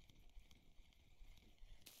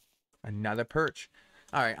 Another perch.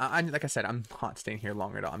 All right, like I said, I'm not staying here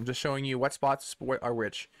long at all. I'm just showing you what spots are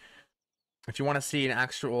which. If you want to see an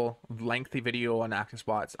actual lengthy video on active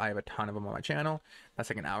spots, I have a ton of them on my channel. That's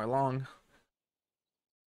like an hour long.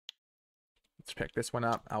 Let's pick this one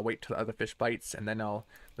up. I'll wait till the other fish bites, and then I'll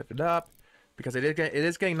lift it up. Because it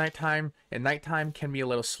is getting nighttime, and nighttime can be a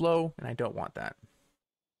little slow, and I don't want that.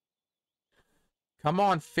 Come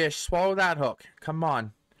on, fish. Swallow that hook. Come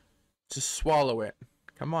on. Just swallow it.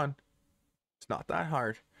 Come on. It's not that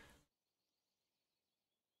hard.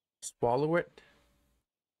 Swallow it.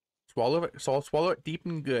 Swallow it. So swallow it deep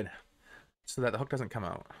and good, so that the hook doesn't come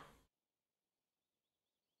out.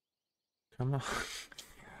 Come on.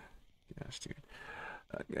 Yes, dude.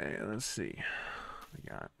 Okay, let's see. We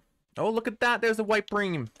got. Oh, look at that. There's the white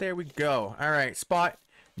bream. There we go. All right, spot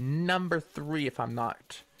number 3, if I'm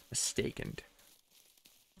not mistaken.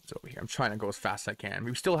 It's over here. I'm trying to go as fast as I can.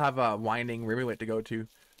 We still have a winding rivulet to go to.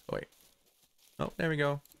 Oh, wait. Oh, there we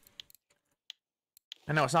go.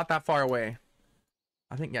 I know, it's not that far away.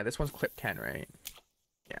 I think, yeah, this one's clip 10, right?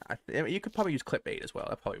 Yeah, you could probably use clip 8 as well.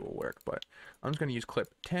 That probably will work, but I'm just going to use clip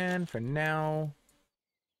 10 for now.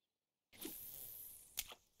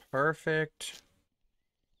 Perfect.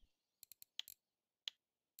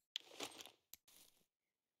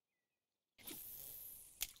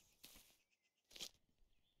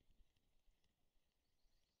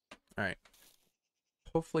 All right.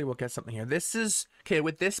 Hopefully we'll get something here. This is okay.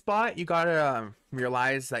 With this spot, you gotta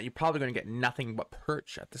realize that you're probably going to get nothing but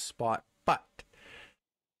perch at this spot, but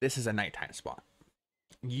this is a nighttime spot.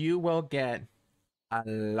 You will get a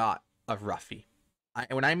lot of roughy.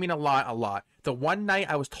 When I mean a lot. The one night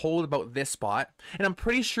I was told about this spot, and I'm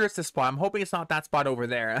pretty sure it's this spot. I'm hoping it's not that spot over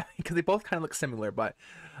there because they both kind of look similar, but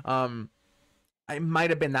it might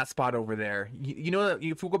have been that spot over there. You know,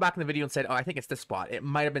 if we go back in the video and said, oh, I think it's this spot, it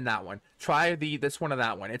might have been that one. Try this one or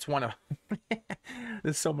that one. It's one of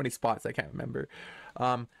there's so many spots I can't remember.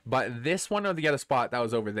 But this one or the other spot that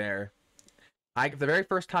was over there, the very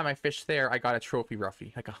first time I fished there, I got a trophy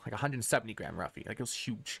roughy, like a 170-gram roughy. Like, it was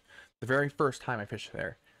huge. The very first time I fished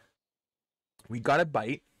there, we got a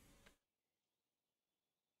bite.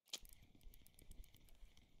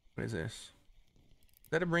 What is this? Is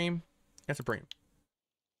that a bream? That's a bream.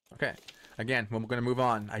 Okay. Again, we're gonna move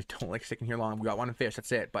on. I don't like sticking here long. We got one fish.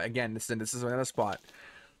 That's it. But again, this is another spot.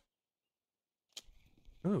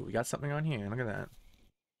 Ooh, we got something on here. Look at that.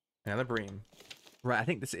 Another bream. Right. I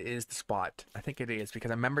think this is the spot. I think it is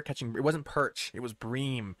because I remember catching. It wasn't perch. It was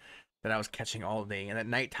bream that I was catching all day. And at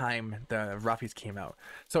nighttime, the roughies came out.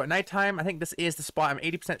 So at nighttime, I think this is the spot. I'm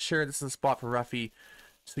 80% sure this is the spot for roughy.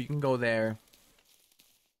 So you can go there.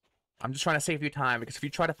 I'm just trying to save you time because if you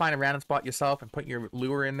try to find a random spot yourself and put your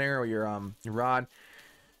lure in there or your rod,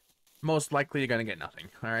 most likely you're gonna get nothing.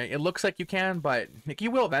 All right, it looks like you can, but like, you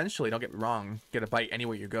will eventually. Don't get me wrong, get a bite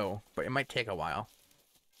anywhere you go, but it might take a while.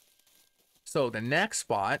 So the next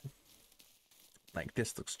spot, like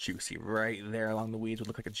this, looks juicy right there along the weeds. Would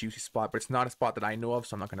look like a juicy spot, but it's not a spot that I know of,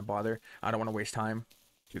 so I'm not gonna bother. I don't want to waste time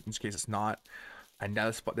in this case it's not.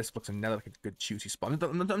 Another spot. This looks another like a good juicy spot.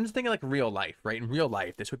 I'm just thinking like real life, right? In real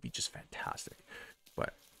life, this would be just fantastic.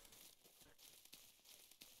 But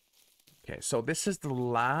okay, so this is the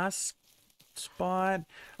last spot.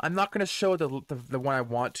 I'm not gonna show the one I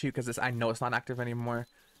want to because I know it's not active anymore.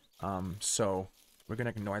 So we're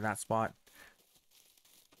gonna ignore that spot.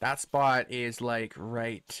 That spot is like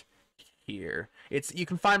right here. You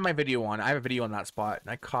can find my video on. I have a video on that spot,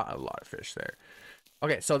 and I caught a lot of fish there.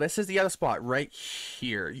 Okay, so this is the other spot right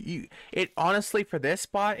here. It honestly, for this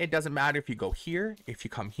spot, it doesn't matter if you go here, if you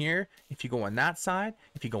come here, if you go on that side,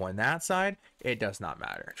 if you go on that side. It does not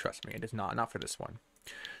matter. Trust me, it does not for this one.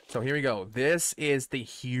 So here we go. This is the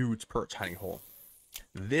huge perch hunting hole.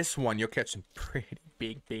 This one, you'll catch some pretty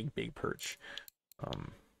big perch.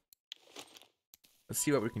 Let's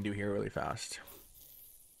see what we can do here really fast.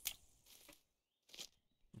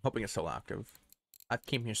 I'm hoping it's still active. I've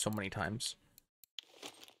came here so many times.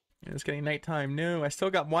 It's getting nighttime. No, I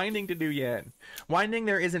still got winding to do yet. Winding,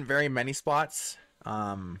 there isn't very many spots.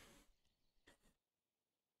 Yeah,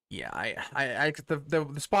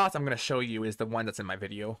 the spots I'm gonna show you is the one that's in my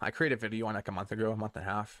video. I created a video on like a month ago, a month and a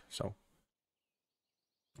half. So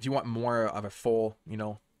if you want more of a full, you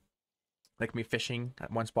know, like me fishing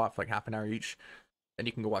at one spot for like half an hour each, then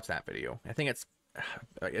you can go watch that video. I think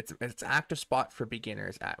it's active spot for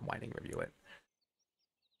beginners at Winding Review It.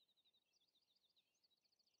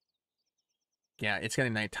 Yeah, it's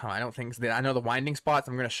getting nighttime. I don't think that. I know the winding spots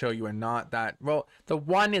I'm going to show you are not that. Well, the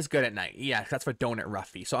one is good at night. Yeah, that's for Donut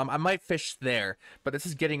Ruffy. So I might fish there. But this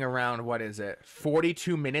is getting around, what is it?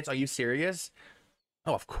 42 minutes? Are you serious?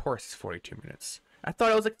 Oh, of course it's 42 minutes. I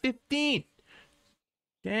thought it was like 15.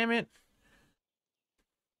 Damn it.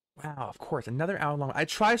 Wow, of course. Another hour long. I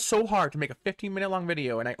try so hard to make a 15-minute long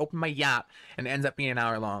video, and I open my yap, and it ends up being an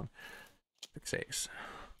hour long. 6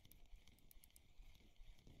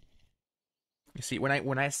 You see,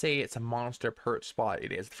 when I say it's a monster perch spot,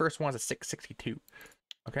 it is. The first one's a 662.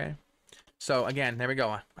 Okay. So again, there we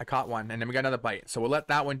go. I caught one, and then we got another bite. So we'll let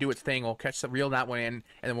that one do its thing. We'll reel that one in,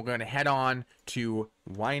 and then we're going to head on to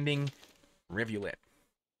Winding Rivulet.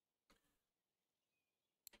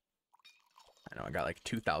 I know I got like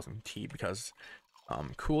 2,000 T because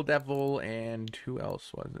Cool Devil and who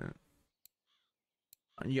else was it?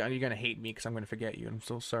 You're gonna hate me because I'm gonna forget you. I'm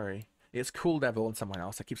so sorry. It's Cool Devil and someone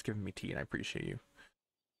else that keeps giving me tea, and I appreciate you.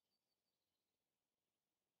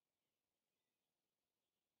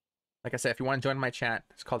 Like I said, if you want to join my chat,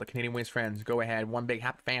 it's called TheCanadianWays Friends. Go ahead. One big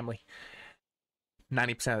happy family.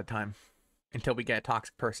 90% of the time. Until we get a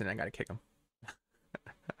toxic person, I gotta kick them.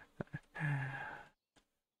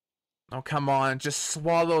 Oh, come on. Just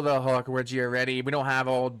swallow the hook, would you already? We don't have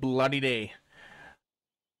all bloody day.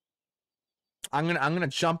 I'm gonna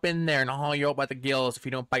jump in there and haul you out by the gills if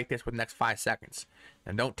you don't bite this within the next 5 seconds.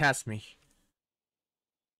 And don't test me.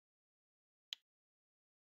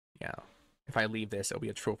 Yeah. If I leave this, it'll be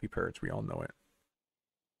a trophy perch. We all know it.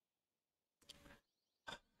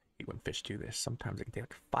 I hate when fish do this. Sometimes it can take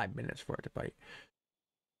like 5 minutes for it to bite.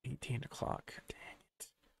 18 o'clock. Dang it.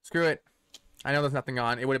 Screw it. I know there's nothing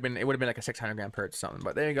on. It would have been like a 600-gram perch or something.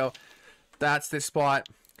 But there you go. That's this spot.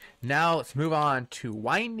 Now let's move on to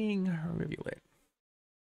Winding Rivulet.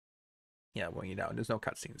 Yeah, well, you know, there's no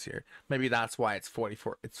cutscenes here. Maybe that's why it's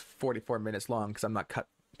 44. It's 44 minutes long because I'm not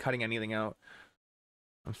cutting anything out.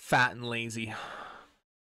 I'm fat and lazy.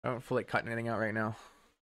 I don't feel like cutting anything out right now.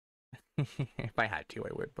 If I had to, I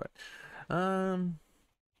would. But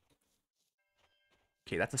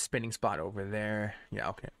okay, that's a spinning spot over there. Yeah,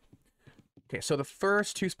 okay. Okay, so the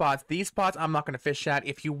first two spots, these spots I'm not going to fish at.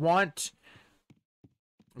 If you want...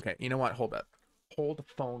 Okay, you know what? Hold up. Hold the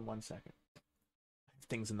phone 1 second.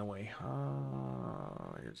 Things in the way.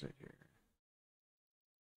 Here's it here.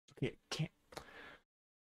 Okay, can't...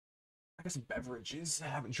 I got some beverages. I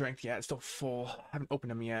haven't drank yet. It's still full. I haven't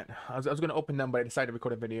opened them yet. I was gonna open them, but I decided to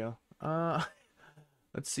record a video.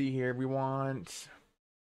 Let's see here. We want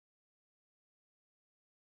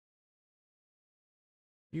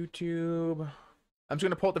YouTube. I'm just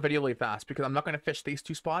gonna pull up the video really fast because I'm not gonna fish these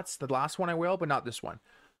two spots. The last one I will, but not this one.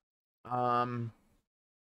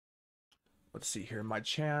 Let's see here. My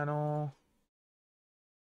channel.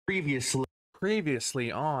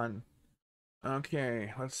 Previously on.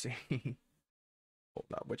 Okay, let's see. Hold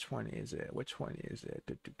up. Which one is it? Which one is it?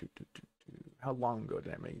 How long ago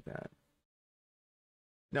did I make that?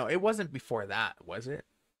 No, it wasn't before that, was it?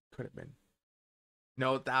 Could have been.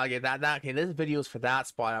 No, okay, okay, this video is for that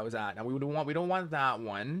spot I was at. Now we don't want that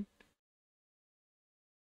one.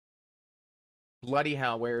 Bloody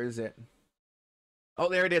hell, where is it? Oh,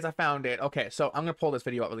 there it is. I found it. Okay, so I'm gonna pull this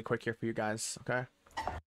video up really quick here for you guys. Okay.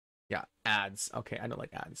 Yeah, ads. Okay, I don't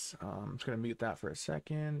like ads. I'm just gonna mute that for a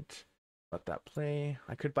second. Let that play.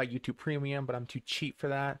 I could buy YouTube Premium, but I'm too cheap for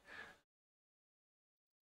that.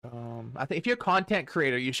 I think if you're a content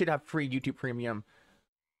creator, you should have free YouTube Premium.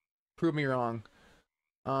 Prove me wrong.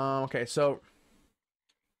 Okay, so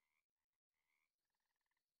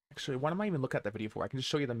actually, why am I even looking at that video for? I can just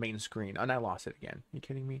show you the main screen. And I lost it again. Are you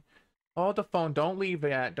kidding me? Oh, the phone. Don't leave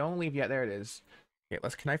yet. Don't leave yet. There it is.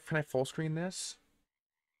 Okay, can I full screen this?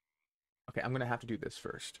 Okay, I'm gonna have to do this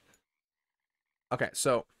first. Okay,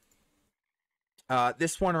 so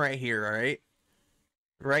this one right here, all right?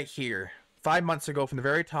 Right here. 5 months ago from the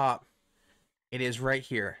very top, it is right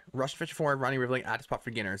here. Russian Fishing for running riveling at spot for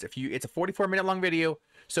beginners. It's a 44-minute long video,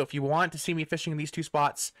 so if you want to see me fishing in these two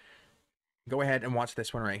spots, go ahead and watch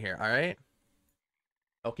this one right here, all right?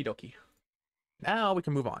 Okie dokie. Now we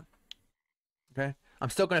can move on. Okay? I'm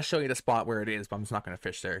still going to show you the spot where it is, but I'm just not going to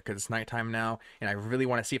fish there because it's nighttime now, and I really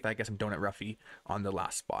want to see if I get some donut roughy on the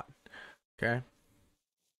last spot. Okay?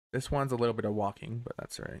 This one's a little bit of walking, but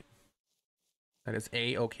that's all right. That is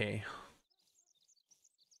A-okay.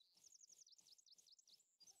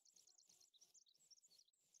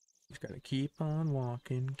 Just gotta keep on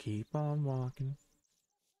walking, keep on walking.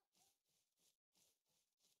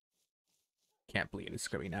 Can't believe it's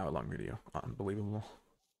gonna be an hour-long video. Unbelievable.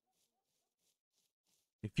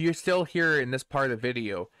 If you're still here in this part of the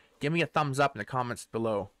video, give me a thumbs up in the comments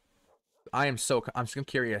below. I'm so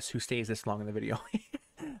curious who stays this long in the video.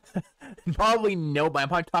 Probably nobody. I'm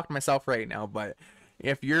probably talking to myself right now, but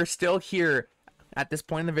if you're still here at this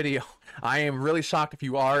point in the video, I am really shocked if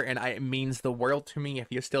you are, and it means the world to me if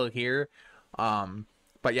you're still here.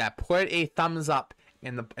 But yeah, put a thumbs up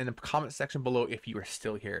in the comment section below if you are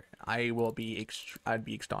still here. I'd be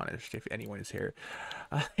astonished if anyone is here.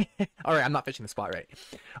 All right, I'm not fishing the spot right.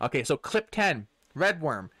 Okay, so clip 10, red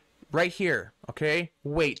worm, right here. Okay,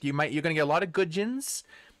 wait, you're gonna get a lot of gudgeons.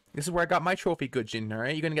 This is where I got my trophy gudgeon, all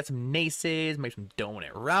right? You're going to get some naces, maybe some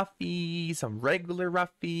donut roughies, some regular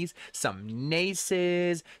roughies, some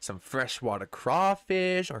naces, some freshwater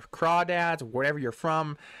crawfish or crawdads, wherever you're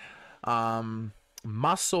from.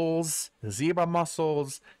 Mussels, zebra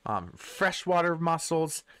mussels, freshwater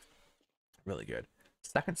mussels. Really good.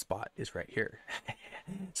 Second spot is right here.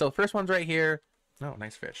 So the first one's right here. Oh,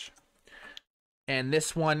 nice fish. And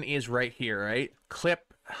this one is right here, right?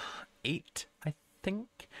 Clip 8, I think.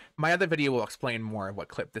 My other video will explain more of what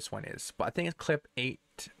clip this one is, but I think it's clip 8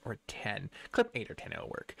 or 10. Clip 8 or 10 will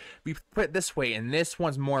work. We put it this way, and this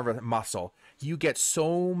one's more of a mussel. You get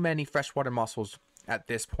so many freshwater mussels at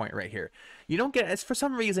this point right here. You don't get, for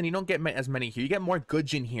some reason, you don't get as many here. You get more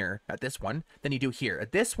gudgeon here at this one than you do here.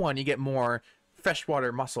 At this one, you get more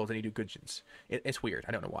freshwater mussels than you do gudgeons. It's weird.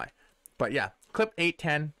 I don't know why. But yeah, clip 8,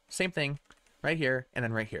 10, same thing right here and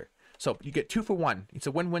then right here. So you get 2 for 1. It's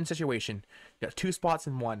a win-win situation. You got 2 spots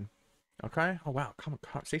in 1. Okay. Oh wow. Come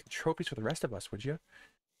on. Save trophies for the rest of us, would you?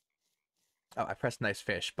 Oh, I pressed nice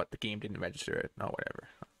fish, but the game didn't register it. Oh, whatever.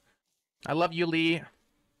 I love you, Lee.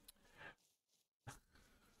 Oh,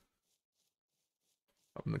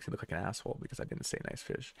 it makes me look like an asshole because I didn't say nice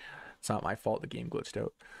fish. It's not my fault. The game glitched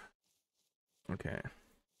out. Okay.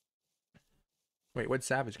 Wait, what'd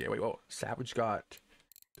Savage get? Wait, whoa. Savage got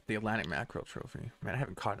the Atlantic Mackerel Trophy. Man, I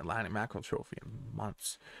haven't caught an Atlantic Mackerel Trophy in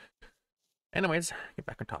months. Anyways, get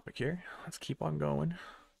back on topic here. Let's keep on going.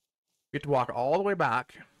 We have to walk all the way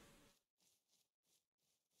back.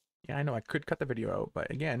 Yeah, I know I could cut the video out, but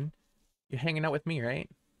again, you're hanging out with me, right?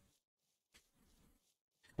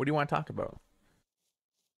 What do you want to talk about?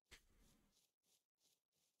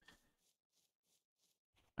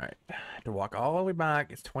 All right, I have to walk all the way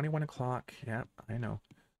back. It's 21 o'clock. Yep, I know.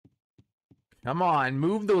 Come on,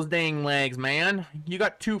 move those dang legs, man. You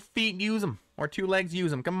got 2 feet, use them. Or 2 legs,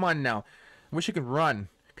 use them. Come on now. I wish you could run.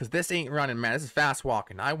 Because this ain't running, man. This is fast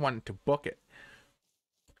walking. I want to book it.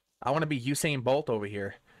 I want to be Usain Bolt over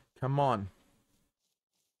here. Come on.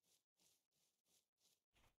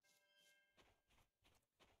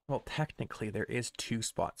 Well, technically, there is 2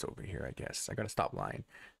 spots over here, I guess. I gotta stop lying.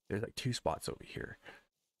 There's like 2 spots over here.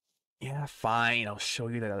 Yeah, fine. I'll show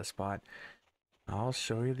you that other spot. I'll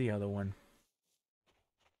show you the other one.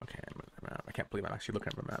 Okay, I can't believe I'm actually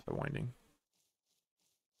looking at my map of winding.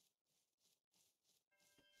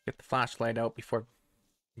 Get the flashlight out before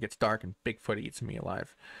it gets dark and Bigfoot eats me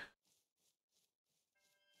alive.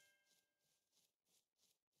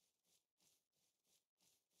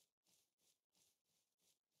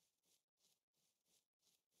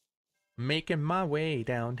 Making my way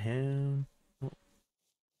downtown.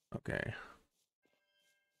 Okay.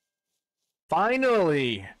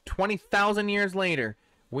 Finally, 20,000 years later,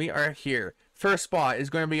 we are here. First spot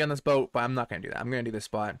is going to be on this boat, but I'm not going to do that. I'm going to do this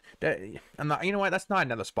spot. I'm not. You know what? That's not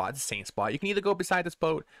another spot. It's the same spot. You can either go beside this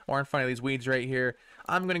boat or in front of these weeds right here.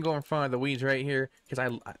 I'm going to go in front of the weeds right here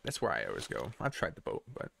because that's where I always go. I've tried the boat,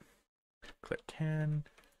 but clip 10.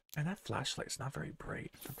 And that flashlight's not very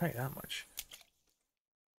bright. I'll tell you that much.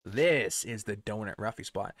 This is the Donut Ruffy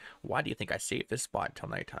spot. Why do you think I saved this spot until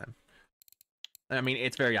nighttime? I mean,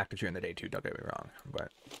 it's very active during the day too, don't get me wrong,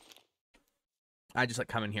 but I just like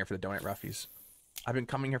coming here for the Donut Ruffies. I've been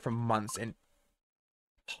coming here for months and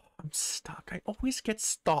I'm stuck. I always get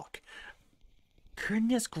stuck.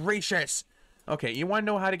 Goodness gracious. Okay, you want to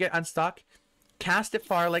know how to get unstuck? Cast it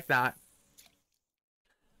far like that.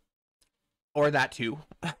 Or that too.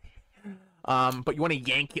 But you want to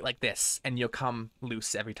yank it like this and you'll come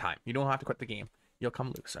loose every time. You don't have to quit the game. You'll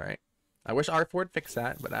come loose, all right? I wish R4 would fix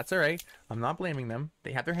that, but that's all right. I'm not blaming them.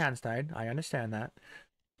 They have their hands tied. I understand that.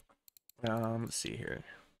 Let's see here.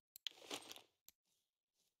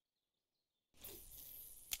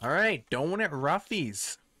 All right, Donut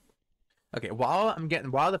Ruffies. Okay, while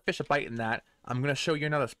the fish are biting that, I'm gonna show you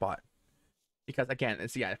another spot because again,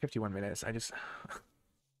 it's 51 minutes. I just,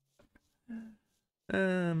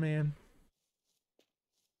 oh man.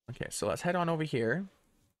 Okay, so let's head on over here.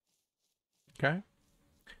 Okay.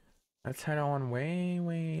 Let's head on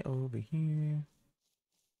way over here.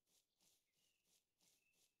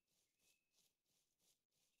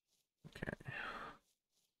 Okay.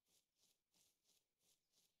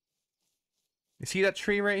 You see that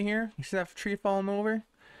tree right here? You see that tree falling over?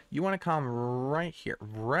 You want to come right here.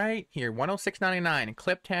 Right here. 106.99 and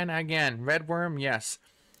clip 10 again. Red worm, yes.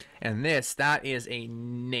 And that is a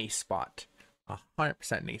nice spot.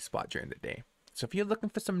 100% nice spot during the day. So if you're looking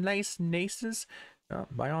for some nice naces,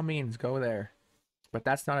 by all means, go there. But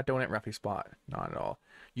that's not a Donut Ruffy spot. Not at all.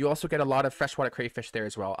 You also get a lot of freshwater crayfish there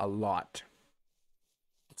as well. A lot.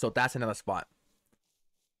 So that's another spot.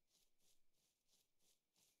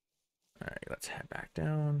 Alright, let's head back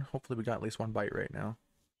down. Hopefully we got at least one bite right now.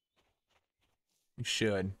 We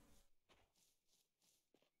should.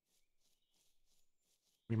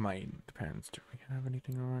 We might. Depends. Do we have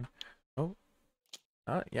anything on? Oh.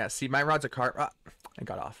 Yeah, see, my rod's a carp. I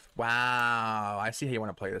got off. Wow. I see how you want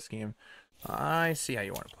to play this game. I see how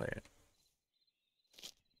you want to play it.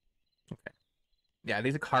 Okay. Yeah,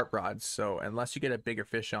 these are carp rods, so unless you get a bigger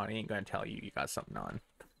fish on, he ain't going to tell you got something on.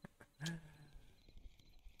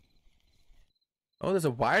 Oh, there's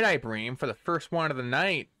a wide-eye bream for the first one of the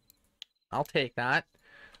night. I'll take that.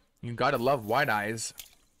 You gotta love wide eyes.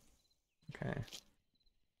 Okay.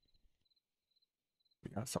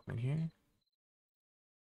 We got something here.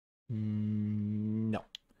 No.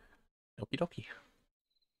 Okie dokie.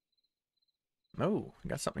 Oh, we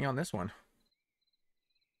got something on this one.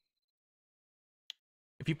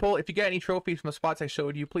 If you get any trophies from the spots I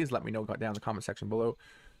showed you, please let me know down in the comment section below.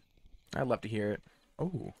 I'd love to hear it.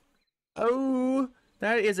 Oh. Oh,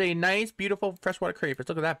 that is a nice, beautiful freshwater crayfish.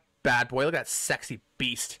 Look at that bad boy. Look at that sexy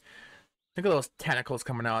beast. Look at those tentacles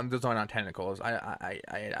coming out. Those are not tentacles. I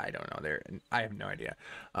don't know. I have no idea.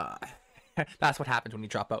 That's what happens when you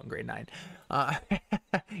drop out in grade 9.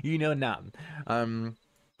 You know nothing.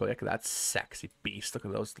 But look at that sexy beast. Look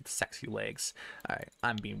at those sexy legs. Alright,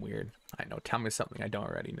 I'm being weird. I know. Tell me something I don't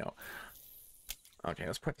already know. Okay,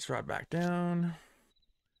 let's put this rod back down.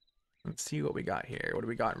 Let's see what we got here. What do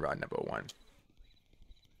we got in rod number 1?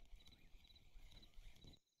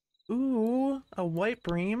 Ooh, a white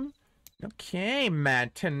bream. Okay, man.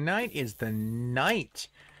 Tonight is the night.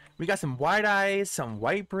 We got some wide eyes, some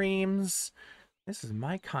white breams. This is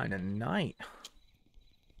my kind of night.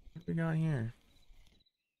 What do we got here?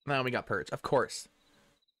 Now we got perch, of course.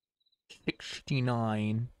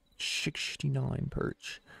 69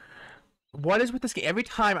 perch. What is with this game? Every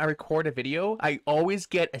time I record a video, I always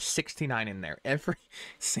get a 69 in there. Every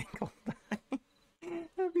single time.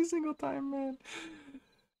 Every every single time, man.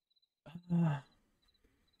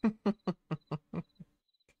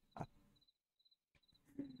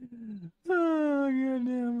 Oh,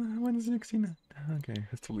 goddamn. 169. Okay,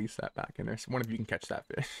 let's release that back in there. So one of you can catch that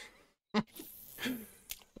fish.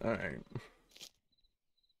 All right.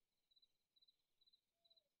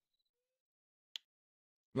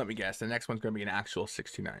 Let me guess. The next one's going to be an actual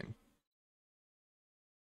 69.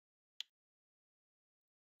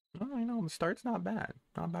 Oh, you know, the start's not bad.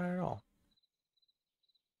 Not bad at all.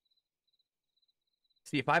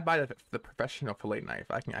 See, if I buy the professional fillet knife,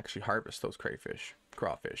 I can actually harvest those crayfish,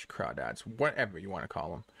 crawfish, crawdads, whatever you want to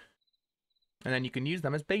call them. And then you can use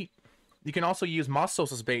them as bait. You can also use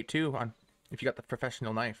mussels as bait too, if you got the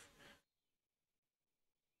professional knife.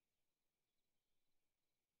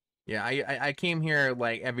 Yeah, I came here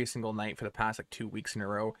like every single night for the past like 2 weeks in a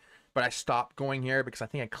row, but I stopped going here because I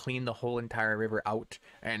think I cleaned the whole entire river out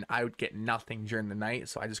and I would get nothing during the night,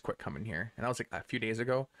 so I just quit coming here. And that was like a few days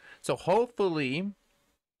ago. So hopefully,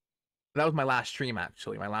 that was my last stream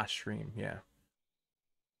actually, my last stream, yeah.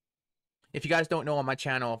 If you guys don't know, on my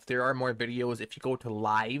channel, if there are more videos, if you go to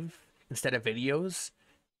live instead of videos,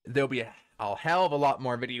 there'll be a hell of a lot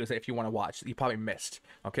more videos that if you want to watch that you probably missed,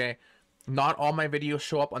 okay? Not all my videos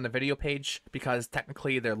show up on the video page because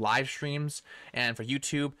technically they're live streams, and for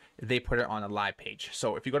YouTube, they put it on a live page.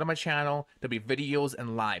 So if you go to my channel, there'll be videos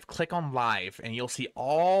and live. Click on live and you'll see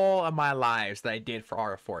all of my lives that I did for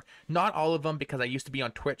RF4. Not all of them because I used to be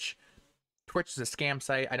on Twitch. Twitch is a scam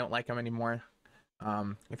site. I don't like them anymore.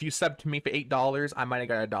 If you sub to me for $8, I might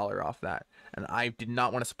have got $1 off that. And I did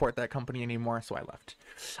not want to support that company anymore, so I left.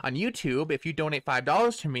 On YouTube, if you donate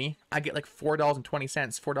 $5 to me, I get like $4.20,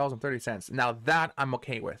 $4.30. Now that I'm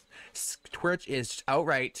okay with. Twitch is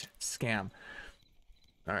outright scam.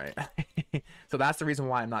 All right. So that's the reason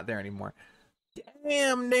why I'm not there anymore.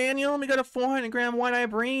 Damn, Daniel, we got a 400-gram white-eye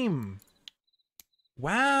bream.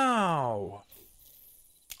 Wow.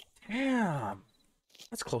 Damn.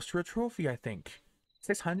 That's close to a trophy, I think.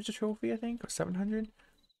 600's a trophy, I think, or 700.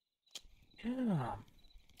 Yeah.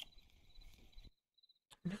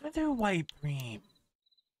 Another white bream.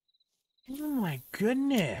 Oh my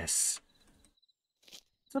goodness.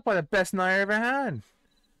 That's probably the best night I ever had.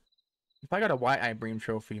 If I got a white eye bream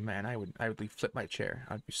trophy, man, I would flip my chair.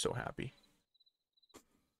 I'd be so happy.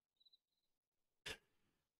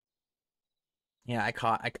 Yeah,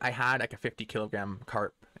 I had like a 50-kilogram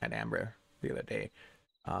carp at Amber the other day.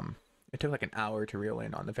 It took like an hour to reel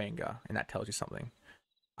in on the Vanga, and that tells you something.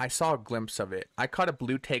 I saw a glimpse of it. I caught a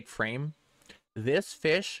blue tag frame. This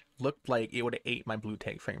fish looked like it would have ate my blue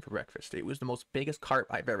tag frame for breakfast. It was the most biggest carp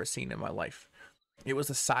I've ever seen in my life. It was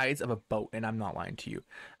the size of a boat, and I'm not lying to you.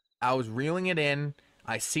 I was reeling it in.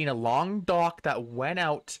 I seen a long dock that went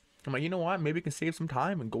out. I'm like, you know what? Maybe we can save some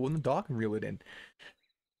time and go in the dock and reel it in.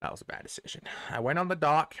 That was a bad decision. I went on the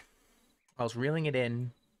dock. I was reeling it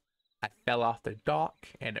in. I fell off the dock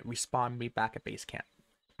and it respawned me back at base camp.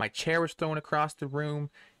 My chair was thrown across the room.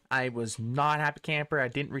 I was not a happy camper. I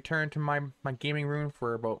didn't return to my gaming room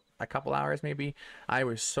for about a couple hours maybe. I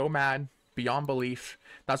was so mad beyond belief.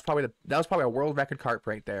 That was probably a world record carp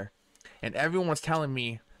right there. And everyone was telling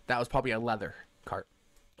me that was probably a leather carp.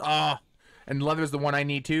 Oh, and leather's the one I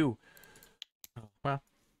need too. Oh, well,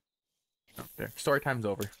 oh, there. Story time's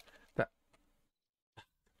over. That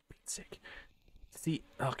sick. See,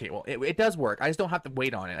 okay, well, it does work. I just don't have the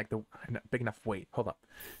weight on it, like the big enough weight. Hold up.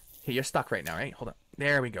 Okay, you're stuck right now, right? Hold up.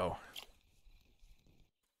 There we go.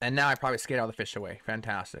 And now I probably scared all the fish away.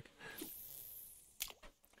 Fantastic.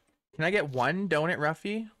 Can I get one donut,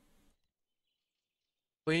 Ruffy?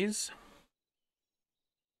 Please?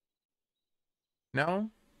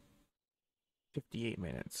 No? 58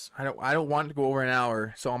 minutes. I don't want to go over an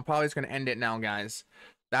hour, so I'm probably just gonna end it now, guys.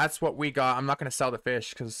 That's what we got. I'm not going to sell the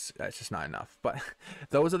fish because it's just not enough. But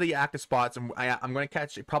those are the active spots. And I'm going to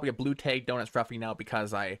catch probably a blue tag donuts roughly now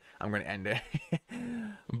because I'm going to end it.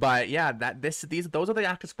 But yeah, those are the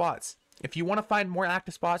active spots. If you want to find more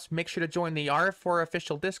active spots, make sure to join the R4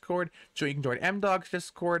 official Discord. So you can join M-Dog's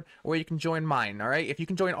Discord or you can join mine. All right. If you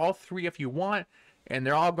can join all three if you want, and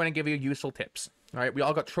they're all going to give you useful tips. All right. We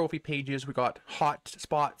all got trophy pages. We got hot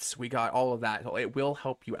spots. We got all of that. So it will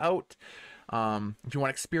help you out. If you want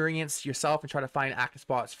to experience yourself and try to find active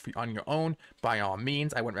spots on your own, by all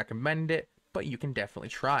means, I wouldn't recommend it, but you can definitely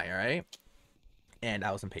try, all right? And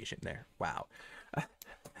I was impatient there. Wow.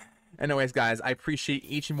 Anyways, guys, I appreciate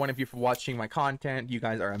each and one of you for watching my content. You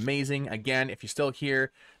guys are amazing. Again, if you're still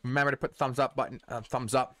here, remember to put the thumbs up button,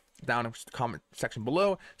 thumbs up down in the comment section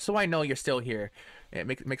below so I know you're still here. It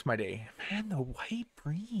makes my day. Man, the white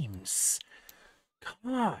breams.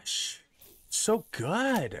 Gosh, so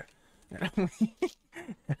good.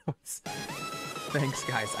 Thanks,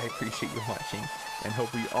 guys. I appreciate you watching, and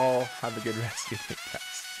hope we all have a good rest of your day,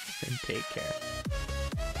 guys. And take care.